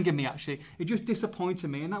didn't anger me, actually. It just disappointed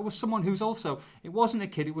me. And that was someone who's also, it wasn't a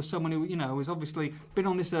kid. It was someone who, has obviously been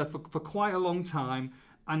on this earth for quite a long time.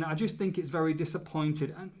 And I just think it's very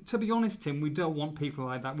disappointed. And to be honest, Tim, we don't want people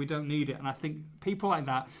like that. We don't need it. And I think people like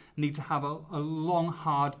that need to have a long,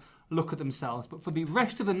 hard look at themselves. But for the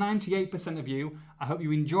rest of the 98% of you, I hope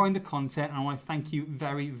you're enjoying the content, and I want to thank you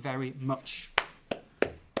very, very much.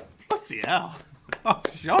 Bloody hell. I'm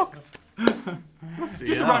shocked.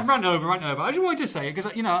 Just rant over. I just wanted to say it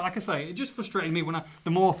because, like I say, it just frustrated me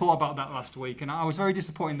the more I thought about that last week, and I was very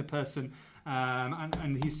disappointed in the person.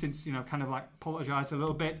 And he's since, kind of like apologised a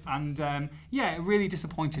little bit, and it really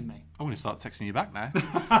disappointed me. I want to start texting you back now.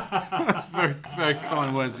 That's very, very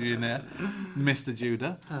kind words of you in there, Mr.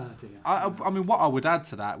 Judah. Oh dear. I mean, what I would add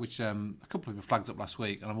to that, which a couple of people flagged up last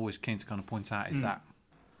week, and I'm always keen to kind of point out, is that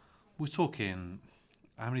we're talking,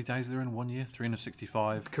 how many days are there in 1 year?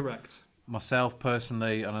 365. Correct. Myself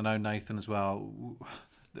personally, and I know Nathan as well,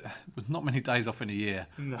 with not many days off in a year,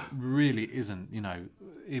 no. Really isn't,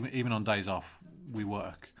 even on days off, we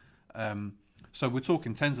work. So we're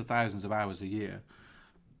talking tens of thousands of hours a year.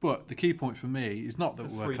 But the key point for me is not that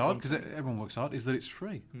we work hard, because everyone works hard, is that it's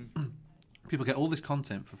free. People get all this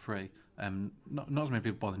content for free. Not as many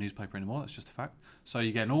people buy the newspaper anymore, that's just a fact. So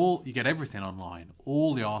you get everything online,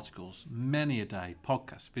 all the articles, many a day,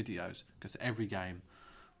 podcasts, videos, because every game,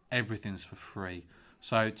 everything's for free.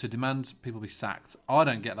 So to demand people be sacked, I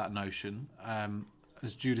don't get that notion.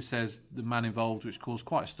 As Judah says, the man involved, which caused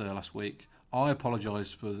quite a stir last week. I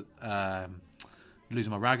apologise for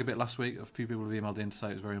losing my rag a bit last week. A few people have emailed in to say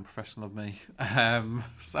it was very unprofessional of me.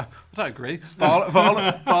 So I don't agree, but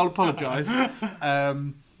I'll apologise.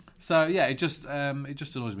 It just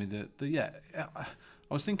annoys me that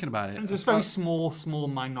I was thinking about it. And it's a very small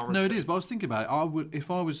minority. No, it is, but I was thinking about it. If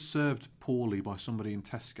I was served poorly by somebody in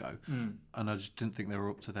Tesco and I just didn't think they were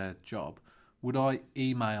up to their job, would I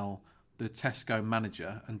email the Tesco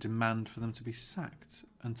manager and demand for them to be sacked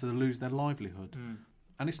and to lose their livelihood?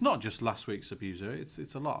 And it's not just last week's abuser.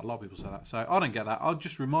 It's a lot. A lot of people say that. So I don't get that. I'll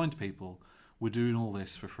just remind people, We're doing all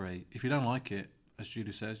this for free. If you don't like it, as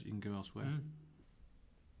Judah says, you can go elsewhere.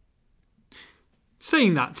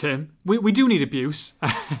 Saying that, Tim, we do need abuse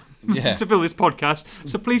Yeah. to fill this podcast.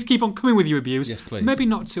 So please keep on coming with your abuse. Yes, please. Maybe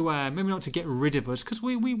not to get rid of us, because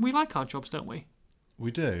we like our jobs, don't we?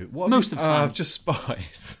 We do. What Most of the time. I've just spied.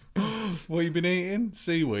 What have you been eating?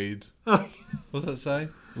 Seaweed. What does that say?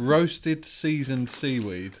 Roasted seasoned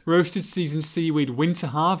seaweed. Roasted seasoned seaweed winter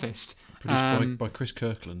harvest. Produced by Chris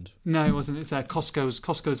Kirkland. No, it wasn't. It's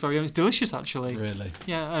Costco's very own. It's delicious, actually. Really?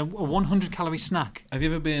 Yeah, a 100-calorie snack. Have you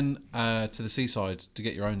ever been to the seaside to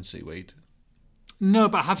get your own seaweed? No,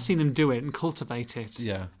 but I have seen them do it and cultivate it.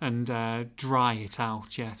 Yeah. And dry it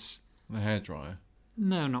out, yes. The hairdryer.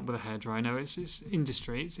 No, not with a hairdryer. No, it's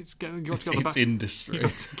industry. It's It's industry. You've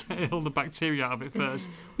got to get all the bacteria out of it first.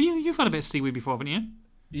 Well, you've had a bit of seaweed before, haven't you?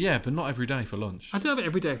 Yeah, but not every day for lunch. I do have it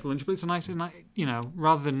every day for lunch, but it's a nice,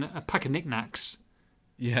 rather than a pack of knickknacks.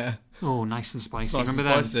 Yeah. Oh, nice and spicy. Nice and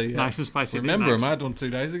Remember spicy, them? yeah. Nice and spicy. Remember, I knickknacks. had one 2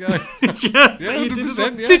 days ago. Yeah, Yeah, you did,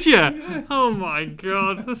 100%, yeah. Did you? Oh my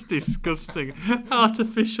god, that's disgusting.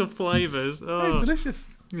 Artificial flavours. Oh. It's delicious.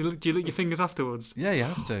 Do you lick your fingers afterwards? Yeah, you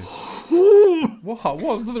have to. What?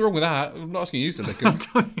 There's nothing wrong with that. I'm not asking you to lick them.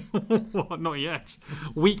 What? Not yet.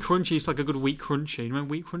 Wheat crunchy. Like a good wheat crunchy. Remember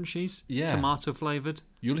wheat crunchies? Yeah. Tomato flavoured.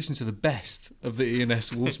 You're listening to the best of the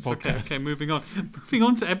ENS Wolves podcast. Okay, moving on. Moving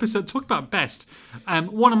on to episode. Talk about best.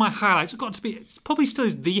 One of my highlights. It's got to be. It probably still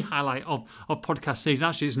is the highlight of podcast season.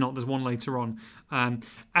 Actually, it's not. There's one later on.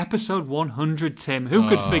 Episode 100, Tim. Who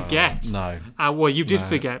could forget? No. Well, you did No,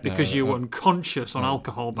 forget because no, you were unconscious on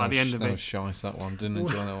alcohol by the end of That it. was shite, that one. Didn't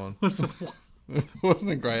enjoy that one. Was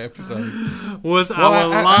Wasn't a great episode. our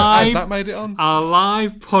live Has that made it on? our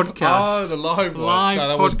live podcast? Oh, the live one. Live No,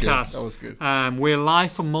 that was good. podcast. That was good. We're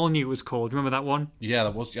live from Molyneux. It was called. Remember that one? Yeah,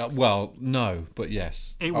 that was. Well, no, but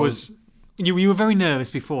yes. It was. You were very nervous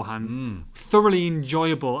beforehand. Thoroughly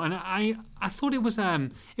enjoyable, and I thought it was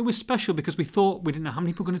special because we thought we didn't know how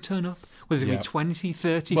many people were going to turn up. Was it going to be 20,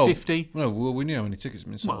 30, 50? No, well, we knew how many tickets had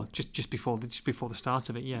been sold. Well, just before the start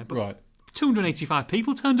of it, yeah. But Right. 285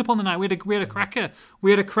 people turned up on the night. We had a cracker.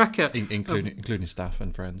 We had a cracker. Including staff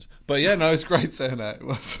and friends. But yeah, no, it's great saying that. It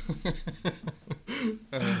was.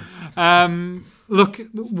 Look,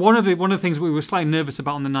 one of the things we were slightly nervous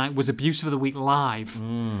about on the night was Abuse of the Week live,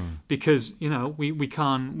 because we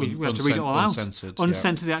can't we have to read it all out.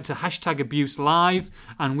 Uncensored. They had to hashtag abuse live,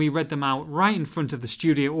 and we read them out right in front of the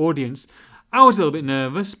studio audience. I was a little bit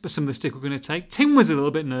nervous, but some of the stick we're going to take. Tim was a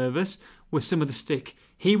little bit nervous with some of the stick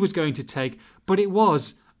he was going to take, but it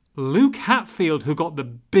was Luke Hatfield who got the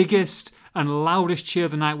biggest and loudest cheer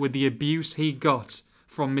of the night with the abuse he got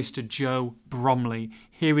from Mr. Joe Bromley.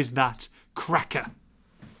 Here is that cracker.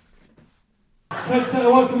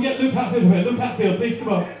 Can we get Luke Hatfield here? Luke Hatfield, please come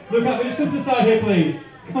up. Luke Hatfield, just come to the side here, please.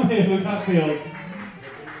 Come here, Luke Hatfield.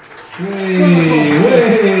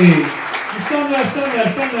 Whee! Stand there,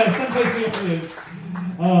 stand facing up, please.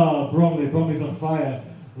 Oh, Bromley's on fire.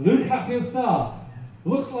 Luke Hatfield star.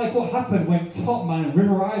 Looks like what happened when Top Man and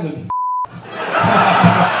River Island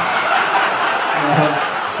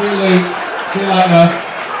See you, Luke. See you later.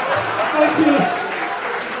 Thank you.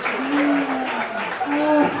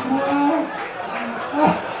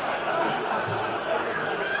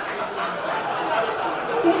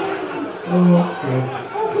 Oh, that's good.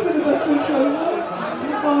 Oh, because of the best one show.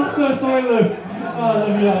 Oh, I'm so sorry, Luke. Oh,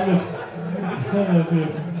 let me out, Luke. Oh, dear.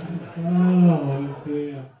 Oh,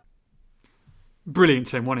 dear. Brilliant,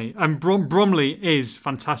 Tim, wasn't he? And Bromley is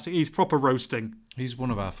fantastic. He's proper roasting. He's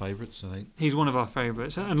one of our favourites, I think. He's one of our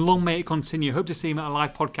favourites. And long may it continue. Hope to see him at a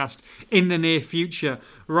live podcast in the near future.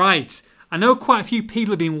 Right. I know quite a few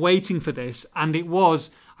people have been waiting for this, and it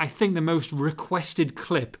was, I think, the most requested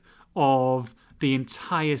clip of the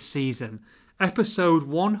entire season. Episode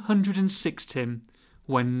 106, Tim,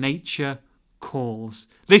 When Nature Calls.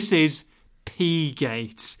 This is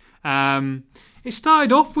P-Gate. It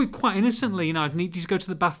started off with quite innocently, I'd need to go to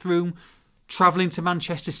the bathroom, travelling to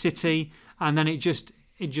Manchester City, and then it just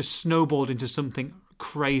snowballed into something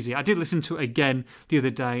crazy. I did listen to it again the other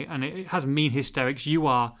day, and it has mean hysterics. You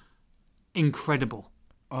are incredible.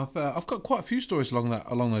 I've got quite a few stories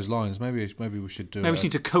along those lines. Maybe we should do. Maybe we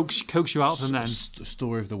need to coax you out of them then.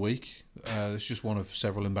 Story of the week. It's just one of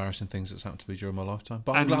several embarrassing things that's happened to me during my lifetime.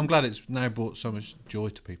 But I'm glad it's now brought so much joy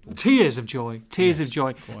to people. Tears of joy.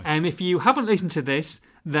 If you haven't listened to this,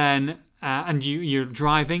 then and you're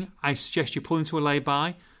driving, I suggest you pull into a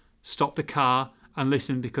lay-by, stop the car, and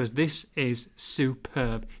listen because this is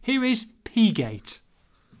superb. Here is P-Gate.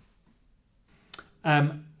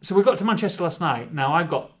 So we got to Manchester last night. Now, I've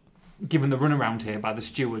got given the runaround here by the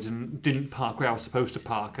stewards and didn't park where I was supposed to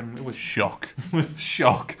park, and it was Shock.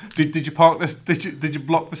 Did you park this? Did you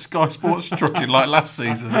block the Sky Sports trucking like last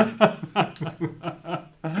season?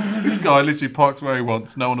 This guy literally parks where he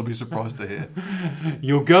wants. No one will be surprised to hear.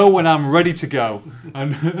 You'll go when I'm ready to go,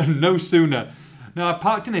 and no sooner. No, I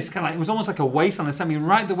parked in this kind of like, it was almost like a wasteland. They sent me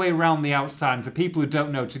right the way around the outside. And for people who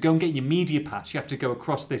don't know, to go and get your media pass, you have to go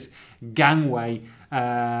across this gangway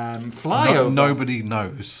flyover. Nobody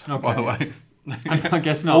knows, by the way. I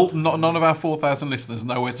guess not. None of our 4,000 listeners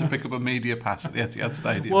know where to pick up a media pass at the Etihad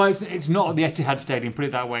Stadium. Well, it's not at the Etihad Stadium, put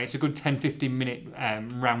it that way. It's a good 10-15 minute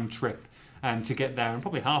round trip to get there, and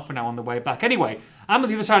probably half an hour on the way back. Anyway, I'm at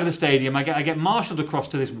the other side of the stadium. I get marshalled across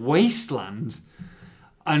to this wasteland.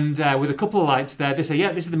 And with a couple of lights there, they say,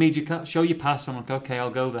 yeah, this is the media cut. Show your pass. I'm like, okay,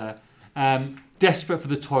 I'll go there. Desperate for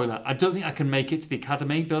the toilet. I don't think I can make it to the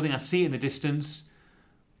academy building. I see it in the distance.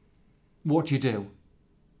 What do? Do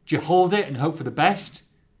you hold it and hope for the best?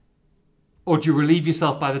 Or do you relieve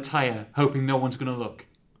yourself by the tyre, hoping no one's going to look?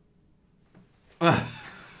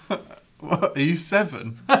 What, are you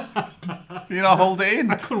 7? You not hold it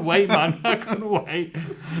in? I couldn't wait, man. I couldn't wait.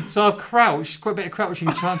 So I've crouched, quite a bit of crouching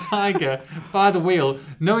tiger by the wheel,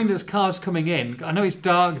 knowing there's cars coming in. I know it's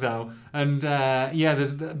dark though, and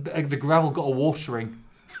the gravel got a watering.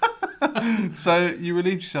 So you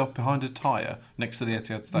relieved yourself behind a tyre next to the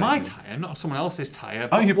Etihad Stadium? My tyre, not someone else's tyre.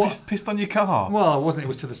 Oh, you pissed on your car? Well, it wasn't. It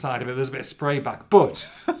was to the side of it. There's a bit of spray back. But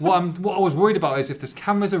what I was worried about is if there's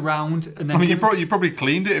cameras around, and then I mean, you probably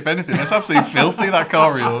cleaned it. If anything, that's absolutely filthy. That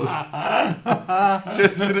car of yours.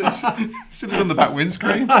 Should have done the back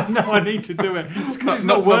windscreen. I know. I need to do it. It's because it's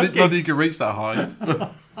not working. Not that you can reach that high.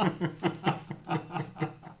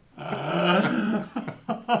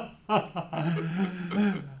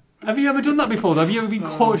 Have you ever done that before? Have you ever been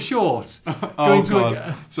caught short? Oh,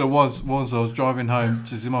 God. So once I was driving home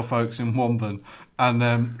to see my folks in Womben, and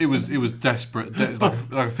it was desperate. It was like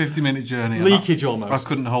a 50-minute journey. Leakage almost. I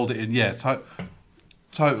couldn't hold it in. Yeah,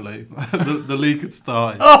 totally. the leak had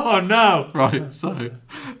started. Oh, no. Right, so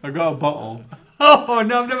I got a bottle. Oh,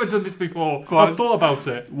 no, I've never done this before. I've thought about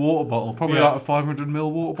it. Water bottle, probably like a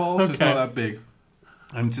 500ml water bottle, so it's not that big.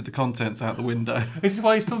 I emptied the contents out the window. Is this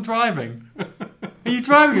why you're still driving? Are you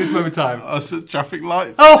driving at this moment in time? I was at traffic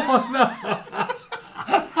lights. Oh, no.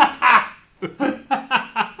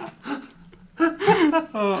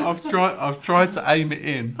 I've tried to aim it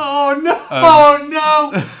in. Oh, no. Oh,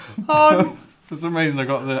 no. Oh, for some reason I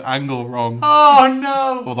got the angle wrong. Oh,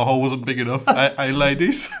 no. Or the hole wasn't big enough. Hey,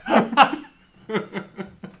 ladies.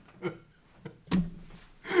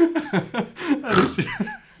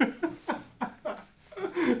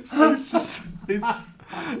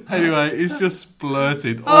 It's just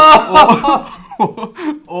splurted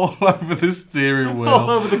all over the steering wheel, all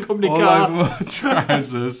over the company car, all over my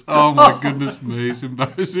trousers. Oh my goodness me, it's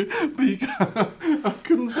embarrassing. But I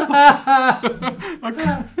couldn't stop.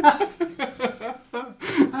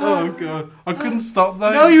 Oh God, I couldn't stop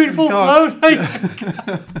though. No, you're in full flow.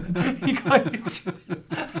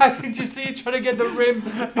 I can just see you trying to get the rim,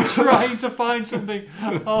 trying to find something.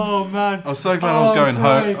 Oh man! I was so glad I was going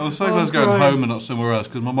home. I was so glad I was going home and not somewhere else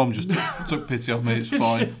because my mum just took pity on me. It's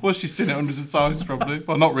fine. Well, she's seen it hundreds of times probably.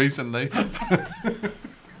 Well, not recently.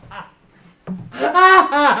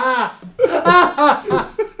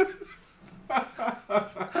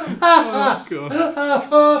 Oh God.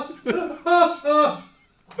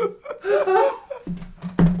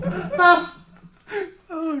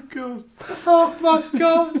 Oh God. Oh my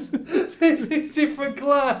God. This is different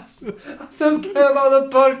class. I don't care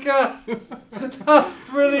about the podcast. That's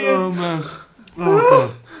brilliant. Oh man.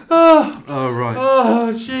 Oh God. Oh right.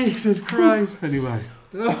 Oh Jesus Christ. Anyway.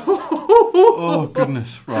 Oh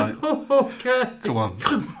goodness. Right. Okay. Come on.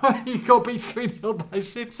 You got beat 3-0 by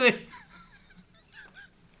City.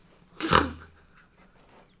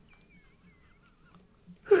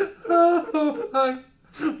 Oh my.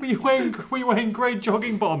 Were you wearing grey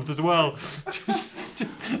jogging bottoms as well?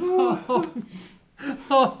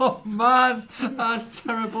 Oh man, that's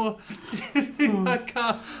terrible. I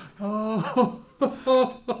can't.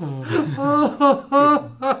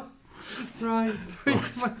 Right,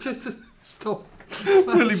 just stop.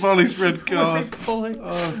 Willy Bolly's red card. Oh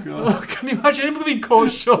God. Oh, can you imagine him being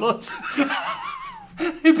caught short?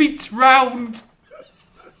 He'd be drowned.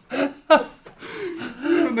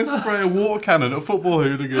 And they spray a water cannon at football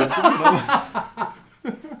hooligans.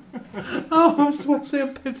 Oh, I'm sweaty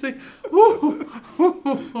and pissy. Oh,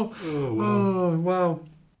 wow.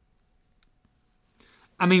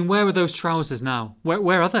 I mean, where are those trousers now?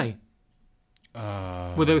 Where are they?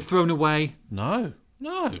 Were they thrown away? No.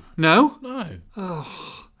 No? No.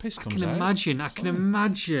 Oh, Piss I comes can out. imagine. I can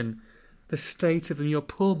imagine. The state of them, your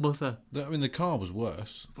poor mother. I mean, the car was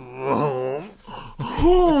worse. Oh,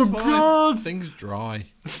 It's fine. God. Things dry.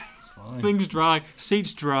 It's fine. Things dry,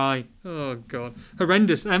 seats dry. Oh, God.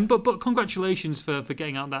 Horrendous. But congratulations for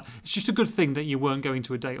getting out that. It's just a good thing that you weren't going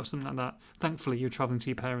to a date or something like that. Thankfully, you're travelling to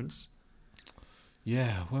your parents.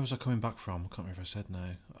 Yeah, where was I coming back from? I can't remember if I said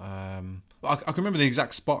now. I can remember the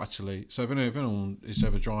exact spot, actually. So if anyone is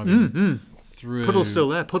ever driving through... Puddle's still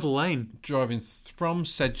there, Puddle Lane. Driving from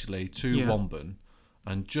Sedgley to Womben,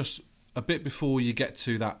 and just a bit before you get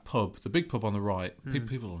to that pub, the big pub on the right,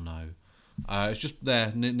 people will know. It's just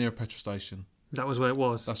there, near a petrol station. That was where it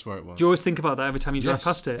was. That's where it was. Do you always think about that every time you drive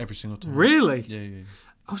past it? Every single time. Really? Yeah.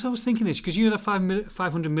 I was thinking this, because you had a 500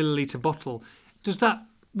 millilitre bottle.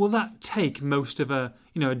 Will that take most of a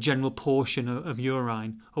general portion of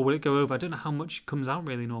urine, or will it go over? I don't know how much comes out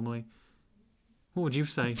really normally. What would you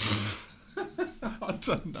say? I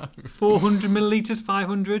don't know. 400 millilitres,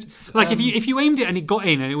 500? Like if you aimed it and it got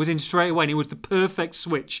in and it was in straight away and it was the perfect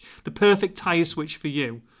switch, the perfect tyre switch for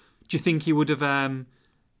you, do you think you would have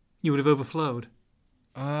overflowed?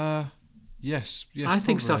 Yes. I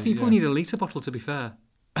think so. I think you probably need a litre bottle, to be fair.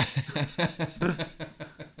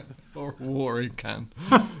 Or a watering can.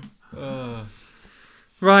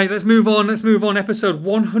 Right, let's move on. Episode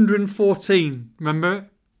 114. Remember it?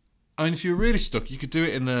 I mean, if you were really stuck, you could do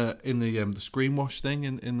it in the screen wash thing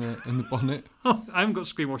in the bonnet. Oh, I haven't got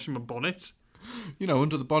screen wash in my bonnet.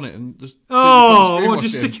 Under the bonnet and just.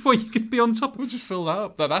 Stick it where you can be on top. We'll just fill that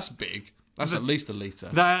up. That's big. That's at least a litre.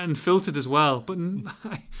 That and filtered as well. But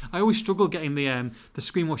I always struggle getting the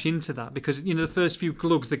screen wash into that, because the first few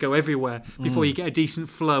glugs, they go everywhere before you get a decent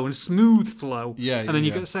flow and smooth flow. Yeah. And then you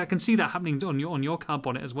get. So I can see that happening on your car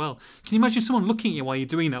bonnet as well. Can you imagine someone looking at you while you're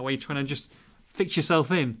doing that, while you're trying to just fix yourself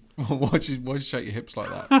in? Why'd you shake your hips like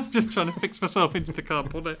that? Just trying to fix myself into the car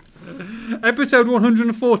bonnet. Episode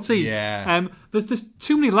 114. Yeah. There's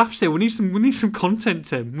too many laughs here. We need some content,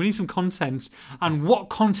 Tim. We need some content. And what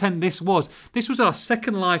content this was? This was our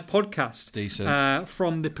second live podcast. Decent.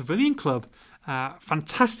 From the Pavilion Club.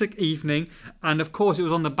 Fantastic evening, and of course it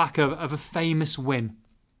was on the back of a famous win.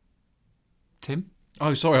 Tim?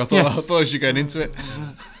 Oh, sorry. I thought I was you going into it.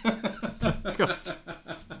 God.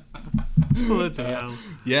 Bloody hell.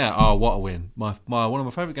 Yeah, oh, what a win. One of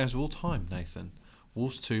my favourite games of all time, Nathan.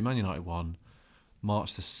 Wolves 2, Man United 1,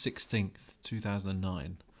 March the 16th,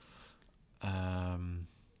 2009.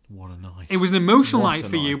 What a night. It was an emotional night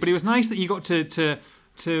for you, but it was nice that you got to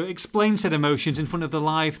explain said emotions in front of the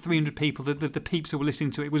live 300 people, the peeps who were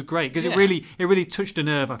listening to it. It was great, because it really touched a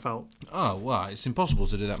nerve, I felt. Oh, well, it's impossible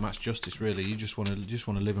to do that match justice, really. You just want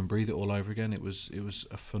to live and breathe it all over again. It was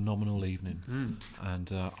a phenomenal evening,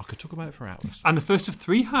 and I could talk about it for hours. And the first of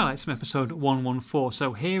 3 highlights from episode 114.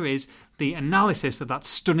 So here is the analysis of that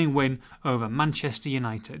stunning win over Manchester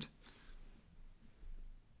United.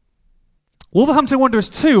 Wolverhampton Wanderers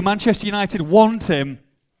 2, Manchester United 1, Tim.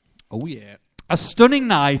 Oh, yeah. A stunning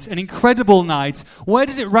night, an incredible night. Where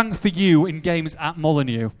does it rank for you in games at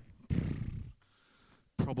Molineux?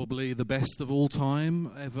 Probably the best of all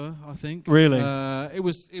time ever, I think. Really? It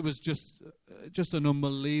was just an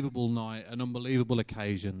unbelievable night, an unbelievable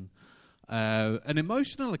occasion, an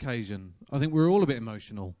emotional occasion. I think we were all a bit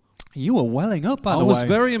emotional. You were welling up, by the way. I was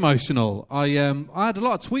very emotional. I had a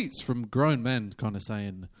lot of tweets from grown men kind of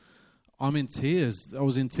saying, I'm in tears. I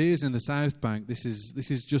was in tears in the South Bank. This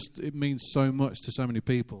is just, it means so much to so many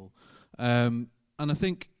people. And I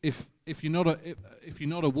think if you're not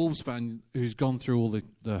a Wolves fan who's gone through all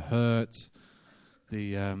the hurt,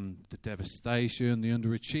 the devastation, the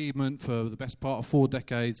underachievement for the best part of 4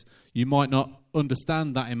 decades, you might not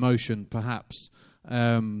understand that emotion, perhaps.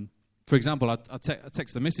 For example, I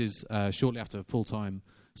texted the missus shortly after full time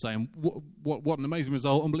saying, "What an amazing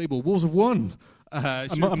result! Unbelievable! Wolves have won."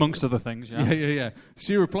 Amongst other things, yeah. Yeah.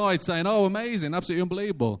 She replied saying, "Oh, amazing, absolutely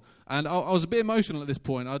unbelievable." And I was a bit emotional at this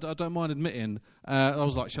point. I don't mind admitting. I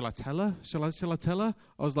was like, "Shall I tell her? Shall I tell her?"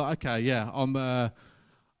 I was like, "Okay, yeah,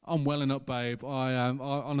 I'm welling up, babe.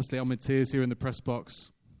 Honestly, I'm in tears here in the press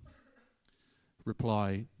box."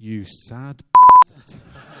 Reply, "You sad bastard."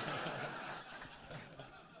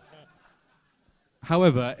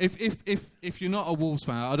 However, if you're not a Wolves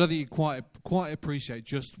fan, I don't think you quite appreciate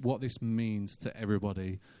just what this means to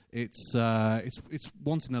everybody. It's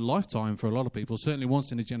once in a lifetime for a lot of people. Certainly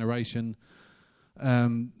once in a generation.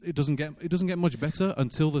 It doesn't get much better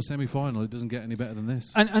until the semi-final. It doesn't get any better than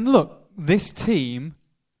this. And look, this team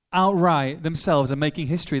outright themselves are making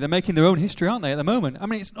history. They're making their own history, aren't they, at the moment? I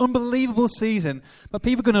mean, it's an unbelievable season, but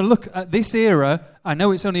people are going to look at this era. I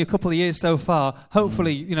know it's only a couple of years so far,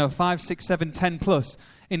 hopefully, 5, 6, 7, 10 plus,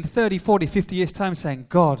 in 30, 40, 50 years' time saying,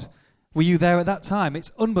 God, Were you there at that time?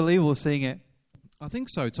 It's unbelievable seeing it. I think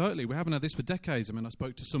so, totally. We haven't had this for decades. I mean, I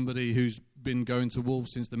spoke to somebody who's been going to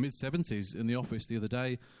Wolves since the mid-70s in the office the other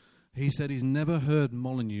day. He said he's never heard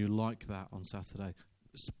Molineux like that on Saturday,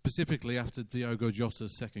 specifically after Diogo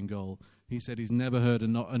Jota's second goal. He said he's never heard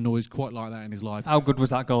a noise quite like that in his life. How good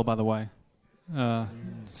was that goal, by the way?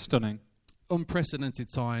 Stunning.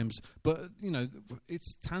 Unprecedented times, but, you know,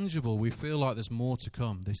 it's tangible. We feel like there's more to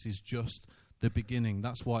come. This is just the beginning.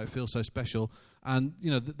 That's why it feels so special. And,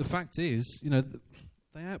 you know, the fact is, you know,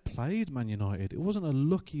 they outplayed Man United. It wasn't a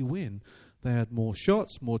lucky win. They had more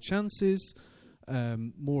shots, more chances,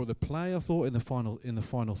 more of the play, I thought, in the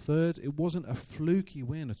final third. It wasn't a fluky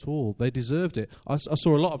win at all. They deserved it. I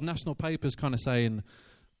saw a lot of national papers kind of saying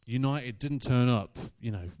United didn't turn up.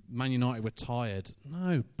 You know, Man United were tired.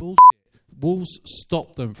 No, bullshit. Wolves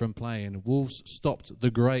stopped them from playing. Wolves stopped the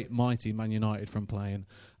great, mighty Man United from playing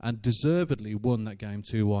and deservedly won that game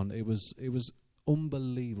 2-1. It was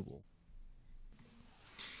unbelievable.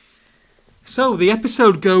 So the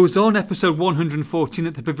episode goes on, episode 114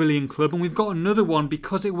 at the Pavilion Club, and we've got another one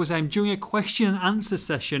because it was during a question and answer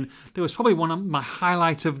session. There was probably one of my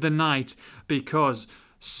highlight of the night because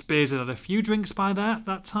Spears had a few drinks by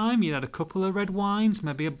that time. You had a couple of red wines,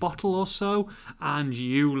 maybe a bottle or so, and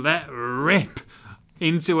you let rip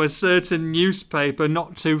into a certain newspaper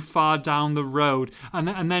not too far down the road, and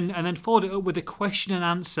then followed it up with a question and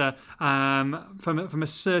answer from a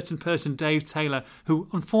certain person, Dave Taylor, who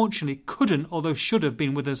unfortunately couldn't, although should have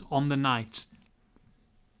been with us on the night.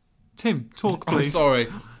 Tim, talk, please. Oh,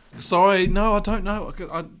 sorry. No, I don't know.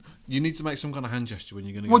 You need to make some kind of hand gesture when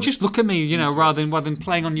you're going to. Well, just look at me, you know, rather than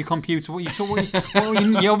playing on your computer.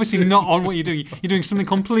 You're obviously not on what you're doing. You're doing something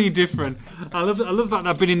completely different. I love the fact that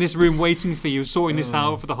I've been in this room waiting for you, sorting this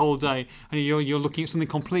out for the whole day, and you're looking at something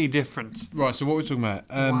completely different. Right. So what we're talking about?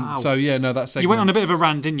 Wow. So yeah, no, that segment. You went on a bit of a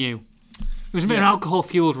rant, didn't you? It was a bit of an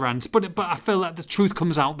alcohol-fueled rant, but I feel like the truth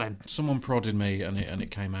comes out then. Someone prodded me, and it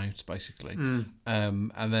came out basically.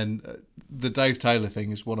 And then the Dave Taylor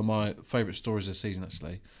thing is one of my favourite stories this season,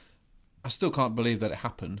 actually. I still can't believe that it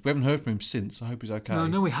happened. We haven't heard from him since. I hope he's okay.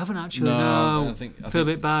 No, we haven't actually. No, I feel a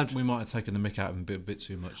bit bad. We might have taken the mick out of him a bit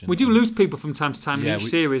too much. We do lose people from time to time in each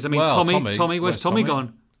series. I mean, Tommy, where's Tommy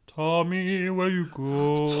gone? Tommy, where you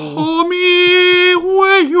go? Tommy,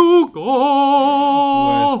 where you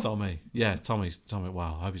go? Where's Tommy? Yeah, Tommy.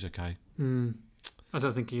 Wow, I hope he's okay. I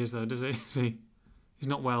don't think he is though, does he? Is he? He's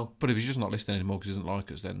not well. But if he's just not listening anymore because he doesn't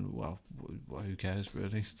like us, then well, who cares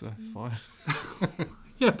really? So, fine.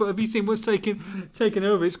 Yeah, but have you seen what's taken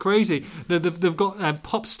over? It's crazy. They've got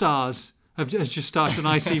pop stars has just started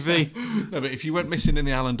on ITV. No, but if you went missing in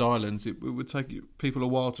the Island Islands, it would take people a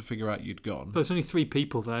while to figure out you'd gone. But there's only 3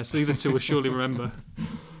 people there, so the other 2 will surely remember.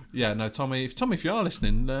 Yeah, no, Tommy. If you are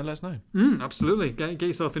listening, let us know. Absolutely, get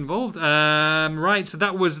yourself involved. Right, so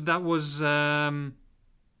that was the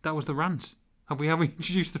rant. Have we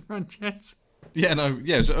introduced the rant yet? Yeah,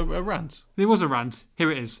 it was a rant. There was a rant.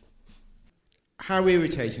 Here it is. How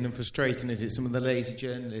irritating and frustrating is it, some of the lazy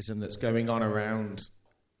journalism that's going on around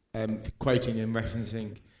quoting and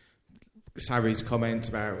referencing Sarri's comment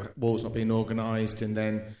about Wolves not being organised and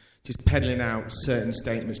then just peddling out certain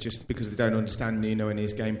statements just because they don't understand Nuno and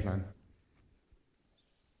his game plan?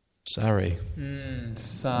 Sarri.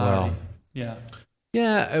 Sarri. Well, yeah.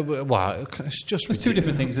 Yeah, well, it's just There's 2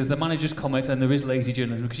 different things. There's the manager's comment and there is lazy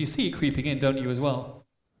journalism, because you see it creeping in, don't you, as well?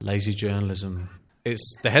 Lazy journalism.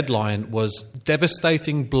 The headline was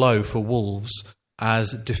devastating blow for Wolves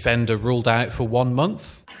as defender ruled out for 1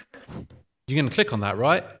 month. You're going to click on that,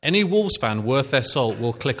 right? Any Wolves fan worth their salt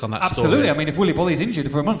will click on that story. Absolutely. I mean, if Willy Bolly's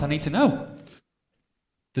injured for a month, I need to know.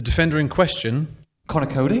 The defender in question, Connor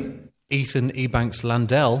Cody, Ethan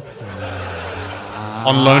Ebanks-Landell,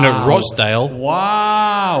 on loan at Rochdale.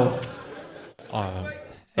 Wow.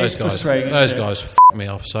 Those guys f*** me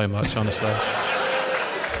off so much, honestly.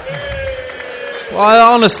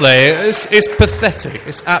 Well, honestly, it's pathetic.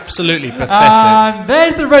 It's absolutely pathetic. And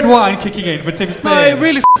there's the red wine kicking in for Tim Spears. No, it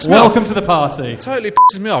really f***s me off. Welcome to the party. It totally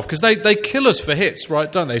pisses me off because they kill us for hits,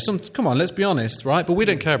 right? Don't they? Come on, let's be honest, right? But we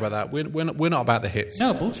don't care about that. We're not about the hits.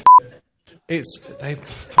 No bullshit. They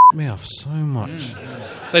f*** me off so much.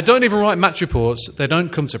 They don't even write match reports. They don't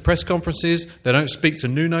come to press conferences. They don't speak to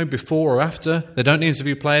Nuno before or after. They don't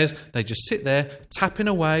interview players. They just sit there tapping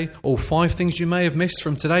away all 5 things you may have missed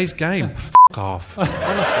from today's game. F*** off. Honestly.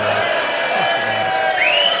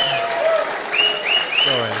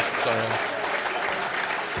 Sorry.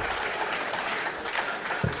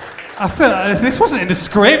 I feel like this wasn't in the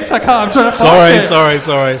script. I'm trying to find it.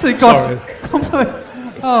 Sorry.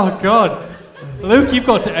 Oh, God. Luke, you've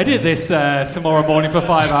got to edit this tomorrow morning for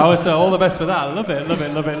 5 hours, so all the best for that. Love it.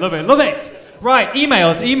 Right,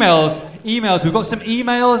 emails. We've got some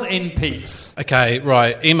emails in, peeps. Okay,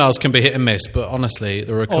 right. Emails can be hit and miss, but honestly,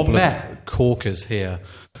 there are a couple meh. of corkers here.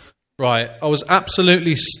 Right, I was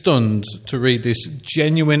absolutely stunned to read this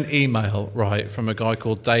genuine email, right, from a guy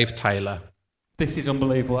called Dave Taylor. This is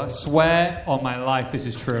unbelievable. I swear on my life this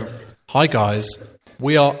is true. Hi, guys.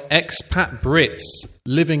 We are expat Brits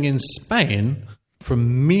living in Spain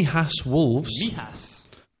from Mijas Wolves. Mijas.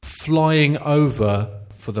 Flying over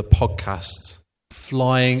for the podcast.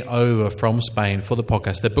 Flying over from Spain for the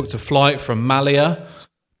podcast. They booked a flight from Malia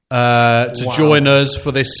to join us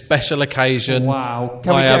for this special occasion. Wow.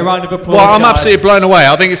 Can we get a round of applause? Well, I'm guys? absolutely blown away.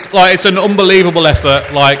 I think it's an unbelievable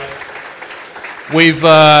effort. Like, we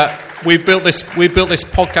built this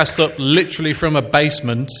podcast up literally from a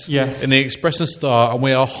basement in the Express and Star, and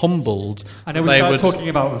we are humbled. I know we started talking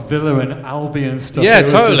about Villa and Albion stuff. Yeah, it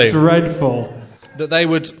was totally just dreadful. That they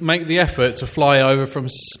would make the effort to fly over from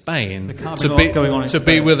Spain to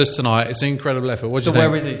be with us tonight. It's an incredible effort. What do you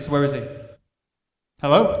think? Where is he?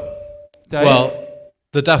 Hello? Dave? Well,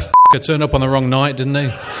 the daft turned up on the wrong night, didn't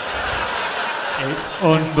he? It's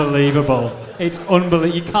unbelievable.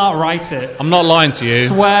 You can't write it. I'm not lying to you.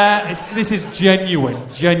 Swear, this is genuine.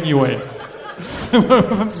 We're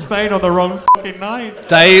from Spain on the wrong fucking night.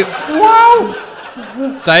 Dave. Wow.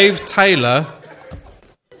 Dave Taylor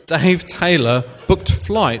booked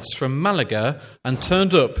flights from Malaga and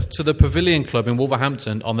turned up to the Pavilion Club in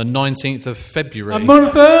Wolverhampton on the 19th of February. A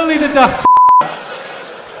month early, the daft.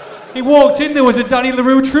 He walked in, there was a Danny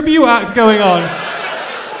LaRue tribute act going on.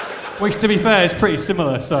 Which, to be fair, is pretty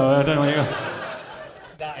similar, so I don't know what you go.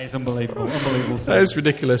 That is unbelievable. That is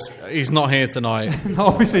ridiculous. He's not here tonight.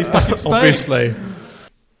 Obviously, he's back in Spain. Obviously.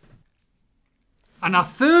 And our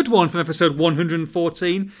third one from episode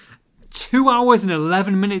 114, 2 hours and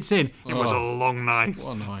 11 minutes in. It was a long night.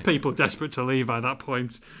 What a night. People desperate to leave by that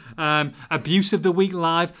point. Abuse of the Week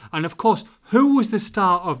live. And of course, who was the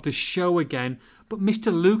star of the show again? But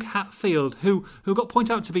Mr. Luke Hatfield, who got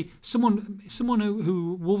pointed out to be someone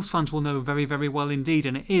who Wolves fans will know very, very well indeed.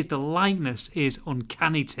 And the likeness is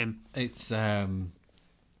uncanny, Tim. It's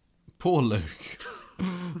poor Luke.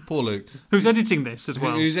 Poor Luke. Who's editing this as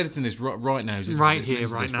well? Who's editing this right now?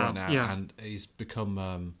 Right now. Yeah. And he's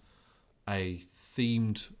become a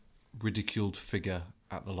themed, ridiculed figure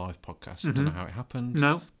at the live podcast. I don't know how it happened.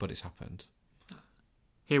 No. But it's happened.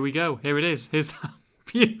 Here we go. Here it is. Here's the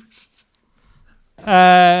views.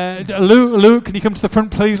 Luke, can you come to the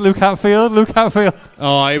front, please? Luke Hatfield.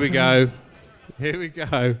 Oh, here we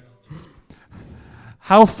go.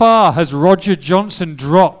 How far has Roger Johnson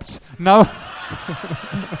dropped? Now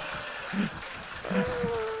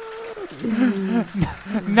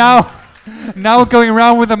going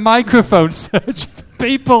around with a microphone, searching for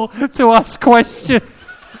people to ask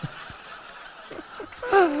questions.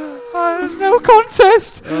 There's no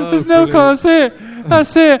contest. There's no contest.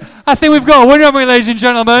 That's it. I think we've got a winner, haven't we, ladies and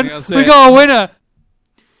gentlemen? We've got a winner.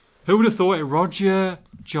 Who would have thought it? Roger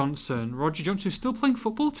Johnson. Roger Johnson is still playing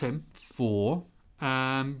football, Tim. For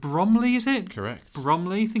Bromley, is it? Correct.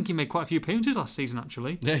 Bromley. I think he made quite a few appearances last season,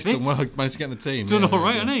 actually. Yeah, he's done well. Managed to get in the team. Done all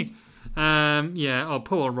right, hasn't he?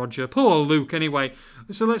 Poor old Roger. Poor old Luke, anyway.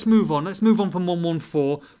 So let's move on. Let's move on from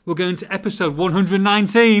 114. We're going to episode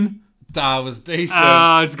 119. That was decent.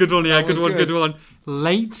 It's a good one, yeah. Good one.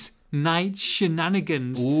 Late Night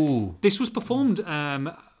Shenanigans. Ooh. This was performed,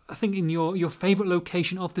 I think, in your favourite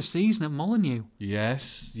location of the season at Molineux.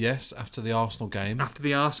 Yes, after the Arsenal game.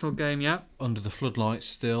 Yeah. Under the floodlights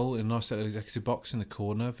still, in a nice little executive box in the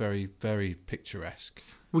corner. Very, very picturesque.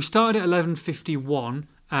 We started at 11:51,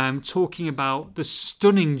 talking about the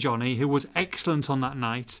stunning Johnny, who was excellent on that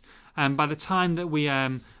night. And by the time that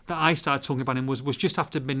I started talking about him was just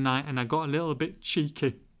after midnight, and I got a little bit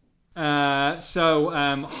cheeky. Hot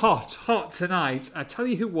tonight. I tell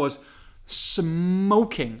you who was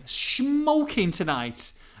smoking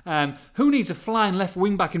tonight. Who needs a flying left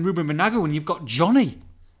wing back in Ruben Monago when you've got Johnny?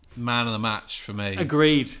 Man of the match for me.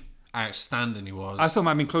 Agreed. Outstanding he was. I thought he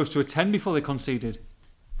might have been close to a 10 before they conceded.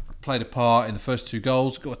 Played a part in the first 2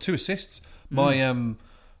 goals. Got 2 assists. My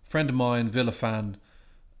friend of mine, Villa fan,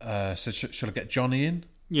 said, should I get Johnny in?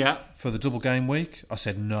 Yeah. For the double game week? I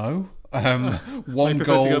said no. One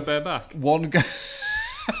goal. To go bareback. One goal.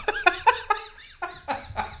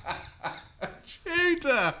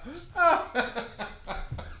 Tudor.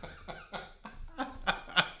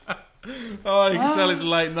 Oh, you can tell it's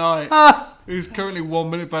late night. It's currently 1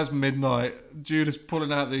 minute past midnight. Judah's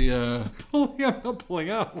pulling out the. I'm not pulling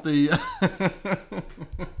out. The.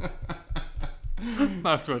 I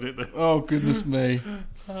have to edit this. Oh goodness me!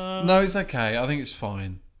 No, it's okay. I think it's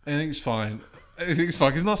fine. It's fine. It's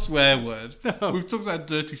not a swear word. No. We've talked about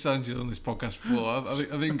dirty sandwiches on this podcast before. I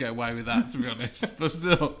think we can get away with that, to be honest. But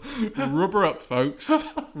still, rubber up, folks.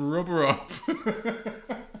 Rubber up.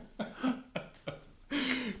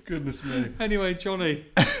 Goodness me. Anyway, Johnny.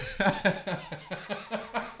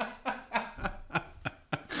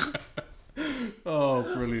 Oh,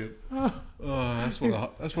 brilliant. Oh, that's one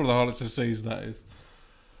of the highlights of the season, that is.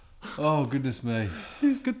 Oh, goodness me. He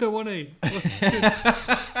was good though, wasn't he?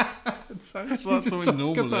 It sounds like something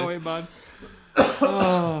normal. About it, man.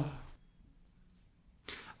 Oh.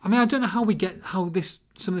 I mean, I don't know how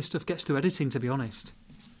some of this stuff gets through editing, to be honest.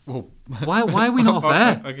 Well, why are we not off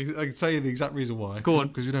air? I can tell you the exact reason why. Go on.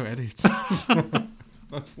 Because we don't edit. That's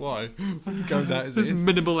why. It goes out as There's it is.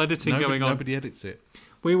 minimal editing going on. Nobody edits it.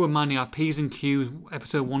 We were manning our P's and Q's,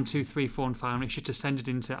 episode 1, 2, 3, 4, and 5, and it's just descended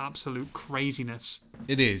into absolute craziness.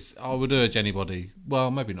 It is. I would urge anybody.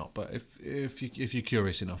 Well, maybe not, but if you're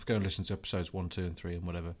curious enough, go and listen to episodes 1, 2, and 3, and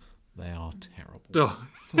whatever. They are terrible. Oh,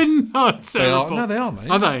 they're not terrible. No, they are,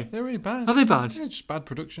 mate. Are they? They're really bad. Are they bad? Yeah, just bad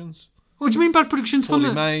productions. What do you mean bad productions?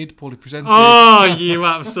 Poorly made, poorly presented. Oh, you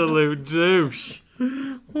absolute douche!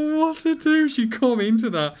 What a douche! You caught me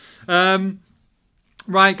into that.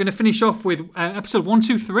 Right, going to finish off with episode 1,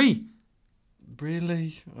 2, 3.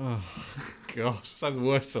 Really? Oh, God. Sounds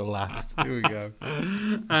worse than last. Here we go.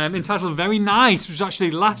 Entitled Very Nice, which was actually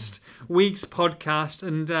last week's podcast.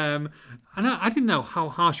 And I didn't know how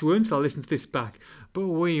harsh we were until I listened to this back. But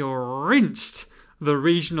we rinsed the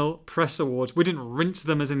Regional Press Awards. We didn't rinse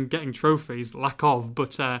them as in getting trophies, lack of.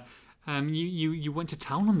 But you went to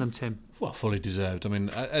town on them, Tim. Well, fully deserved. I mean,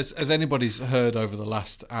 as anybody's heard over the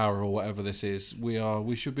last hour or whatever this is,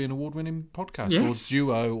 we should be an award-winning podcast or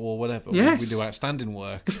duo or whatever. Yes. We do outstanding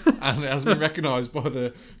work, and it has been recognised by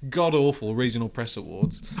the god-awful Regional Press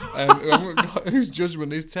Awards, whose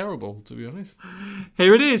judgment is terrible, to be honest.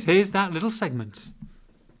 Here it is. Here's that little segment.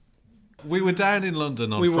 We were down in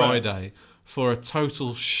London on Friday for a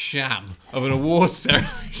total sham of an awards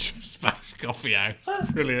ceremony. Space coffee out.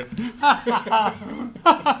 Brilliant.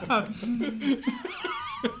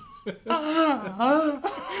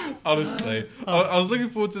 Honestly, I was looking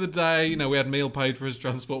forward to the day. You know, we had meal paid for his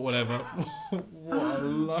transport, whatever. What a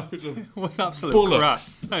load of what's absolute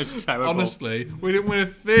bollocks. crap. That was terrible. Honestly, we didn't win a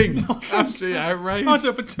thing. Absolutely outrageous. I was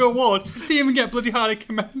up for 2 awards. Didn't even get bloody highly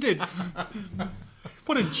commended.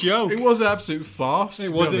 What a joke! It was an absolute farce.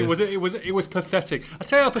 It was pathetic. I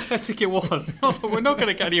tell you how pathetic it was. We're not going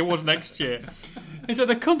to get any awards next year. It's that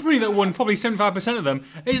the company that won probably 75% of them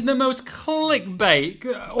is the most clickbait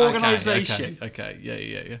organisation. Okay,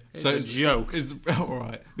 yeah. It's a joke. All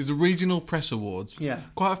right. It's the Regional Press Awards. Yeah.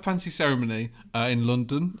 Quite a fancy ceremony in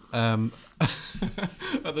London at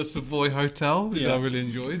the Savoy Hotel, which I really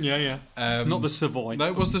enjoyed. Yeah. Not the Savoy. No,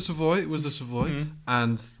 it was the Savoy. Mm-hmm.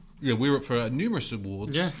 And yeah, we were up for numerous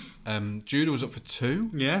awards. Yes. Judah was up for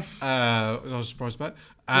 2. Yes. I was surprised about.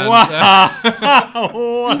 And, wow!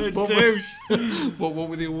 What a douche. What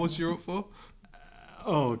were the awards you were up for?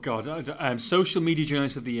 Oh, God. Social Media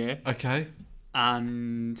Journalist of the Year. Okay.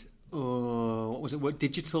 And, what was it?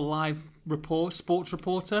 Digital Live Sports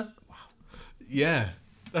Reporter? Wow. Yeah.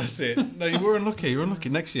 That's it. No, you were unlucky. You're unlucky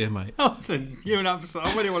next year, mate. You're an absolute...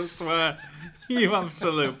 I really want to swear. You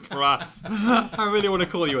absolute prat. I really want to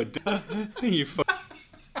call you a you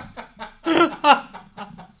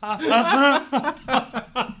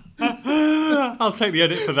I'll take the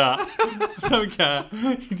edit for that. I don't care.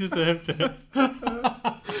 You deserved it.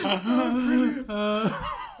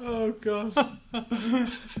 Oh, God.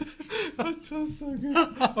 That sounds so good.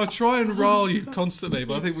 I try and rile you constantly,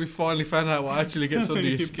 but I think we finally found out what actually gets under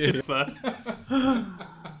your skin.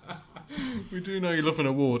 We do know you love an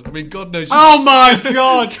award. I mean, God knows. Oh my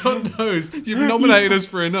God! God knows you've nominated us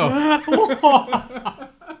for enough.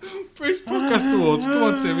 For his podcast awards. Come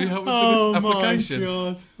on, Tim. You help us with this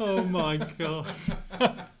application. Oh my God!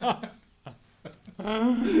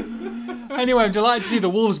 Anyway, I'm delighted to see the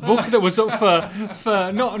Wolves book that was up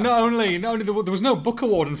for not only there was no book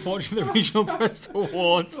award, unfortunately, the Regional Press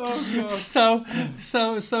Awards. So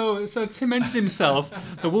Tim mentioned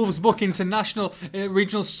himself the Wolves book International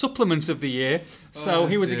Regional Supplements of the Year. So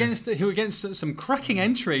he was against some cracking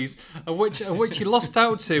entries, of which he lost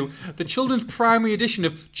out to the children's primary edition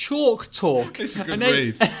of Chalk Talk. It's a good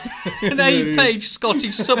read. An 8-page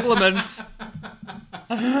Scottish supplement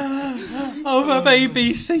of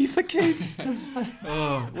ABC for kids.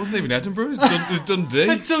 It wasn't even Edinburgh. It's Dundee.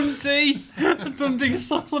 A Dundee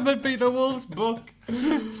supplement beat the Wolves book.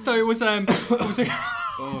 So it was oh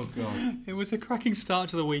God! It was a cracking start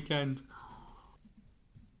to the weekend.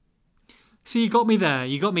 See, you got me there.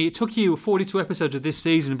 You got me. It took you 42 episodes of this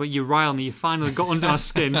season, but you riled me. You finally got under my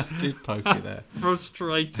skin. I did poke you there.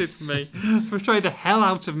 Frustrated me. Frustrated the hell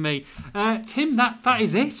out of me. Tim, that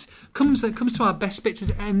is it. Comes to our best bits,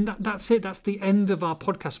 and that's it. That's the end of our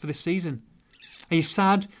podcast for this season. Are you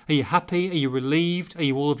sad? Are you happy? Are you relieved? Are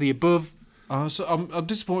you all of the above? So I'm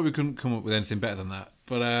disappointed we couldn't come up with anything better than that.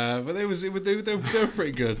 But they were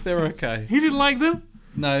pretty good. They were okay. You didn't like them?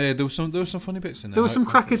 No, there was some funny bits in there. There were some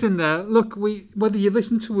crackers in there. Look, whether you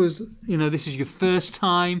listen to us, this is your first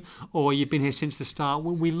time or you've been here since the start,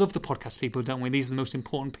 we love the podcast people, don't we? These are the most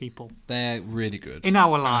important people. They're really good. In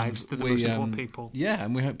our lives, they're the most important people. Yeah,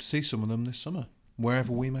 and we hope to see some of them this summer,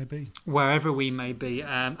 wherever we may be. Wherever we may be,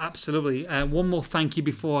 absolutely. One more thank you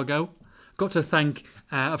before I go. Got to thank,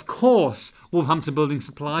 of course, Wolverhampton Building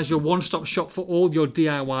Supplies, your one-stop shop for all your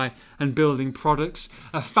DIY and building products.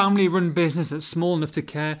 A family-run business that's small enough to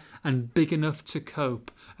care and big enough to cope.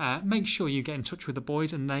 Make sure you get in touch with the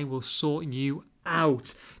boys and they will sort you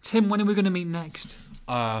out. Tim, when are we going to meet next?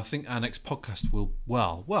 I think our next podcast will,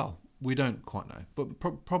 well, we don't quite know,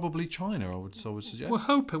 but probably China, I would suggest. We're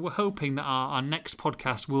hoping that our next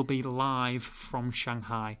podcast will be live from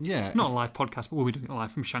Shanghai. Yeah. Not a live podcast, but we'll be doing it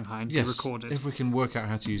live from Shanghai and be recorded. If we can work out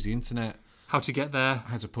how to use the internet. How to get there.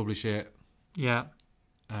 How to publish it. Yeah.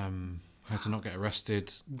 How to not get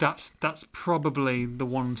arrested. That's probably the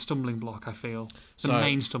one stumbling block, I feel. The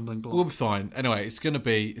main stumbling block. We'll be fine. Anyway, it's going to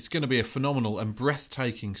be a phenomenal and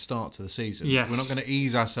breathtaking start to the season. Yes. We're not going to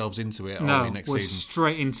ease ourselves into it, are we, next season? We're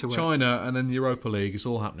straight into it. China and then the Europa League, it's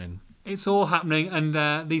all happening. It's all happening,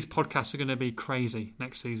 and these podcasts are going to be crazy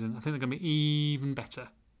next season. I think they're going to be even better.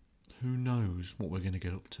 Who knows what we're going to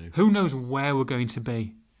get up to? Who knows where we're going to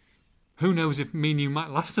be? Who knows if me and you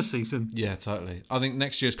might last the season? Yeah, totally. I think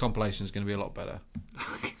next year's compilation is going to be a lot better.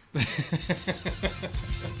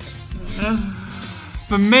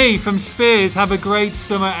 For me, from Spears, have a great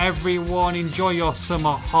summer, everyone. Enjoy your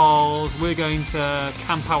summer hauls. We're going to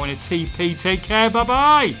camp out in a TP. Take care.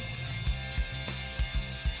 Bye-bye.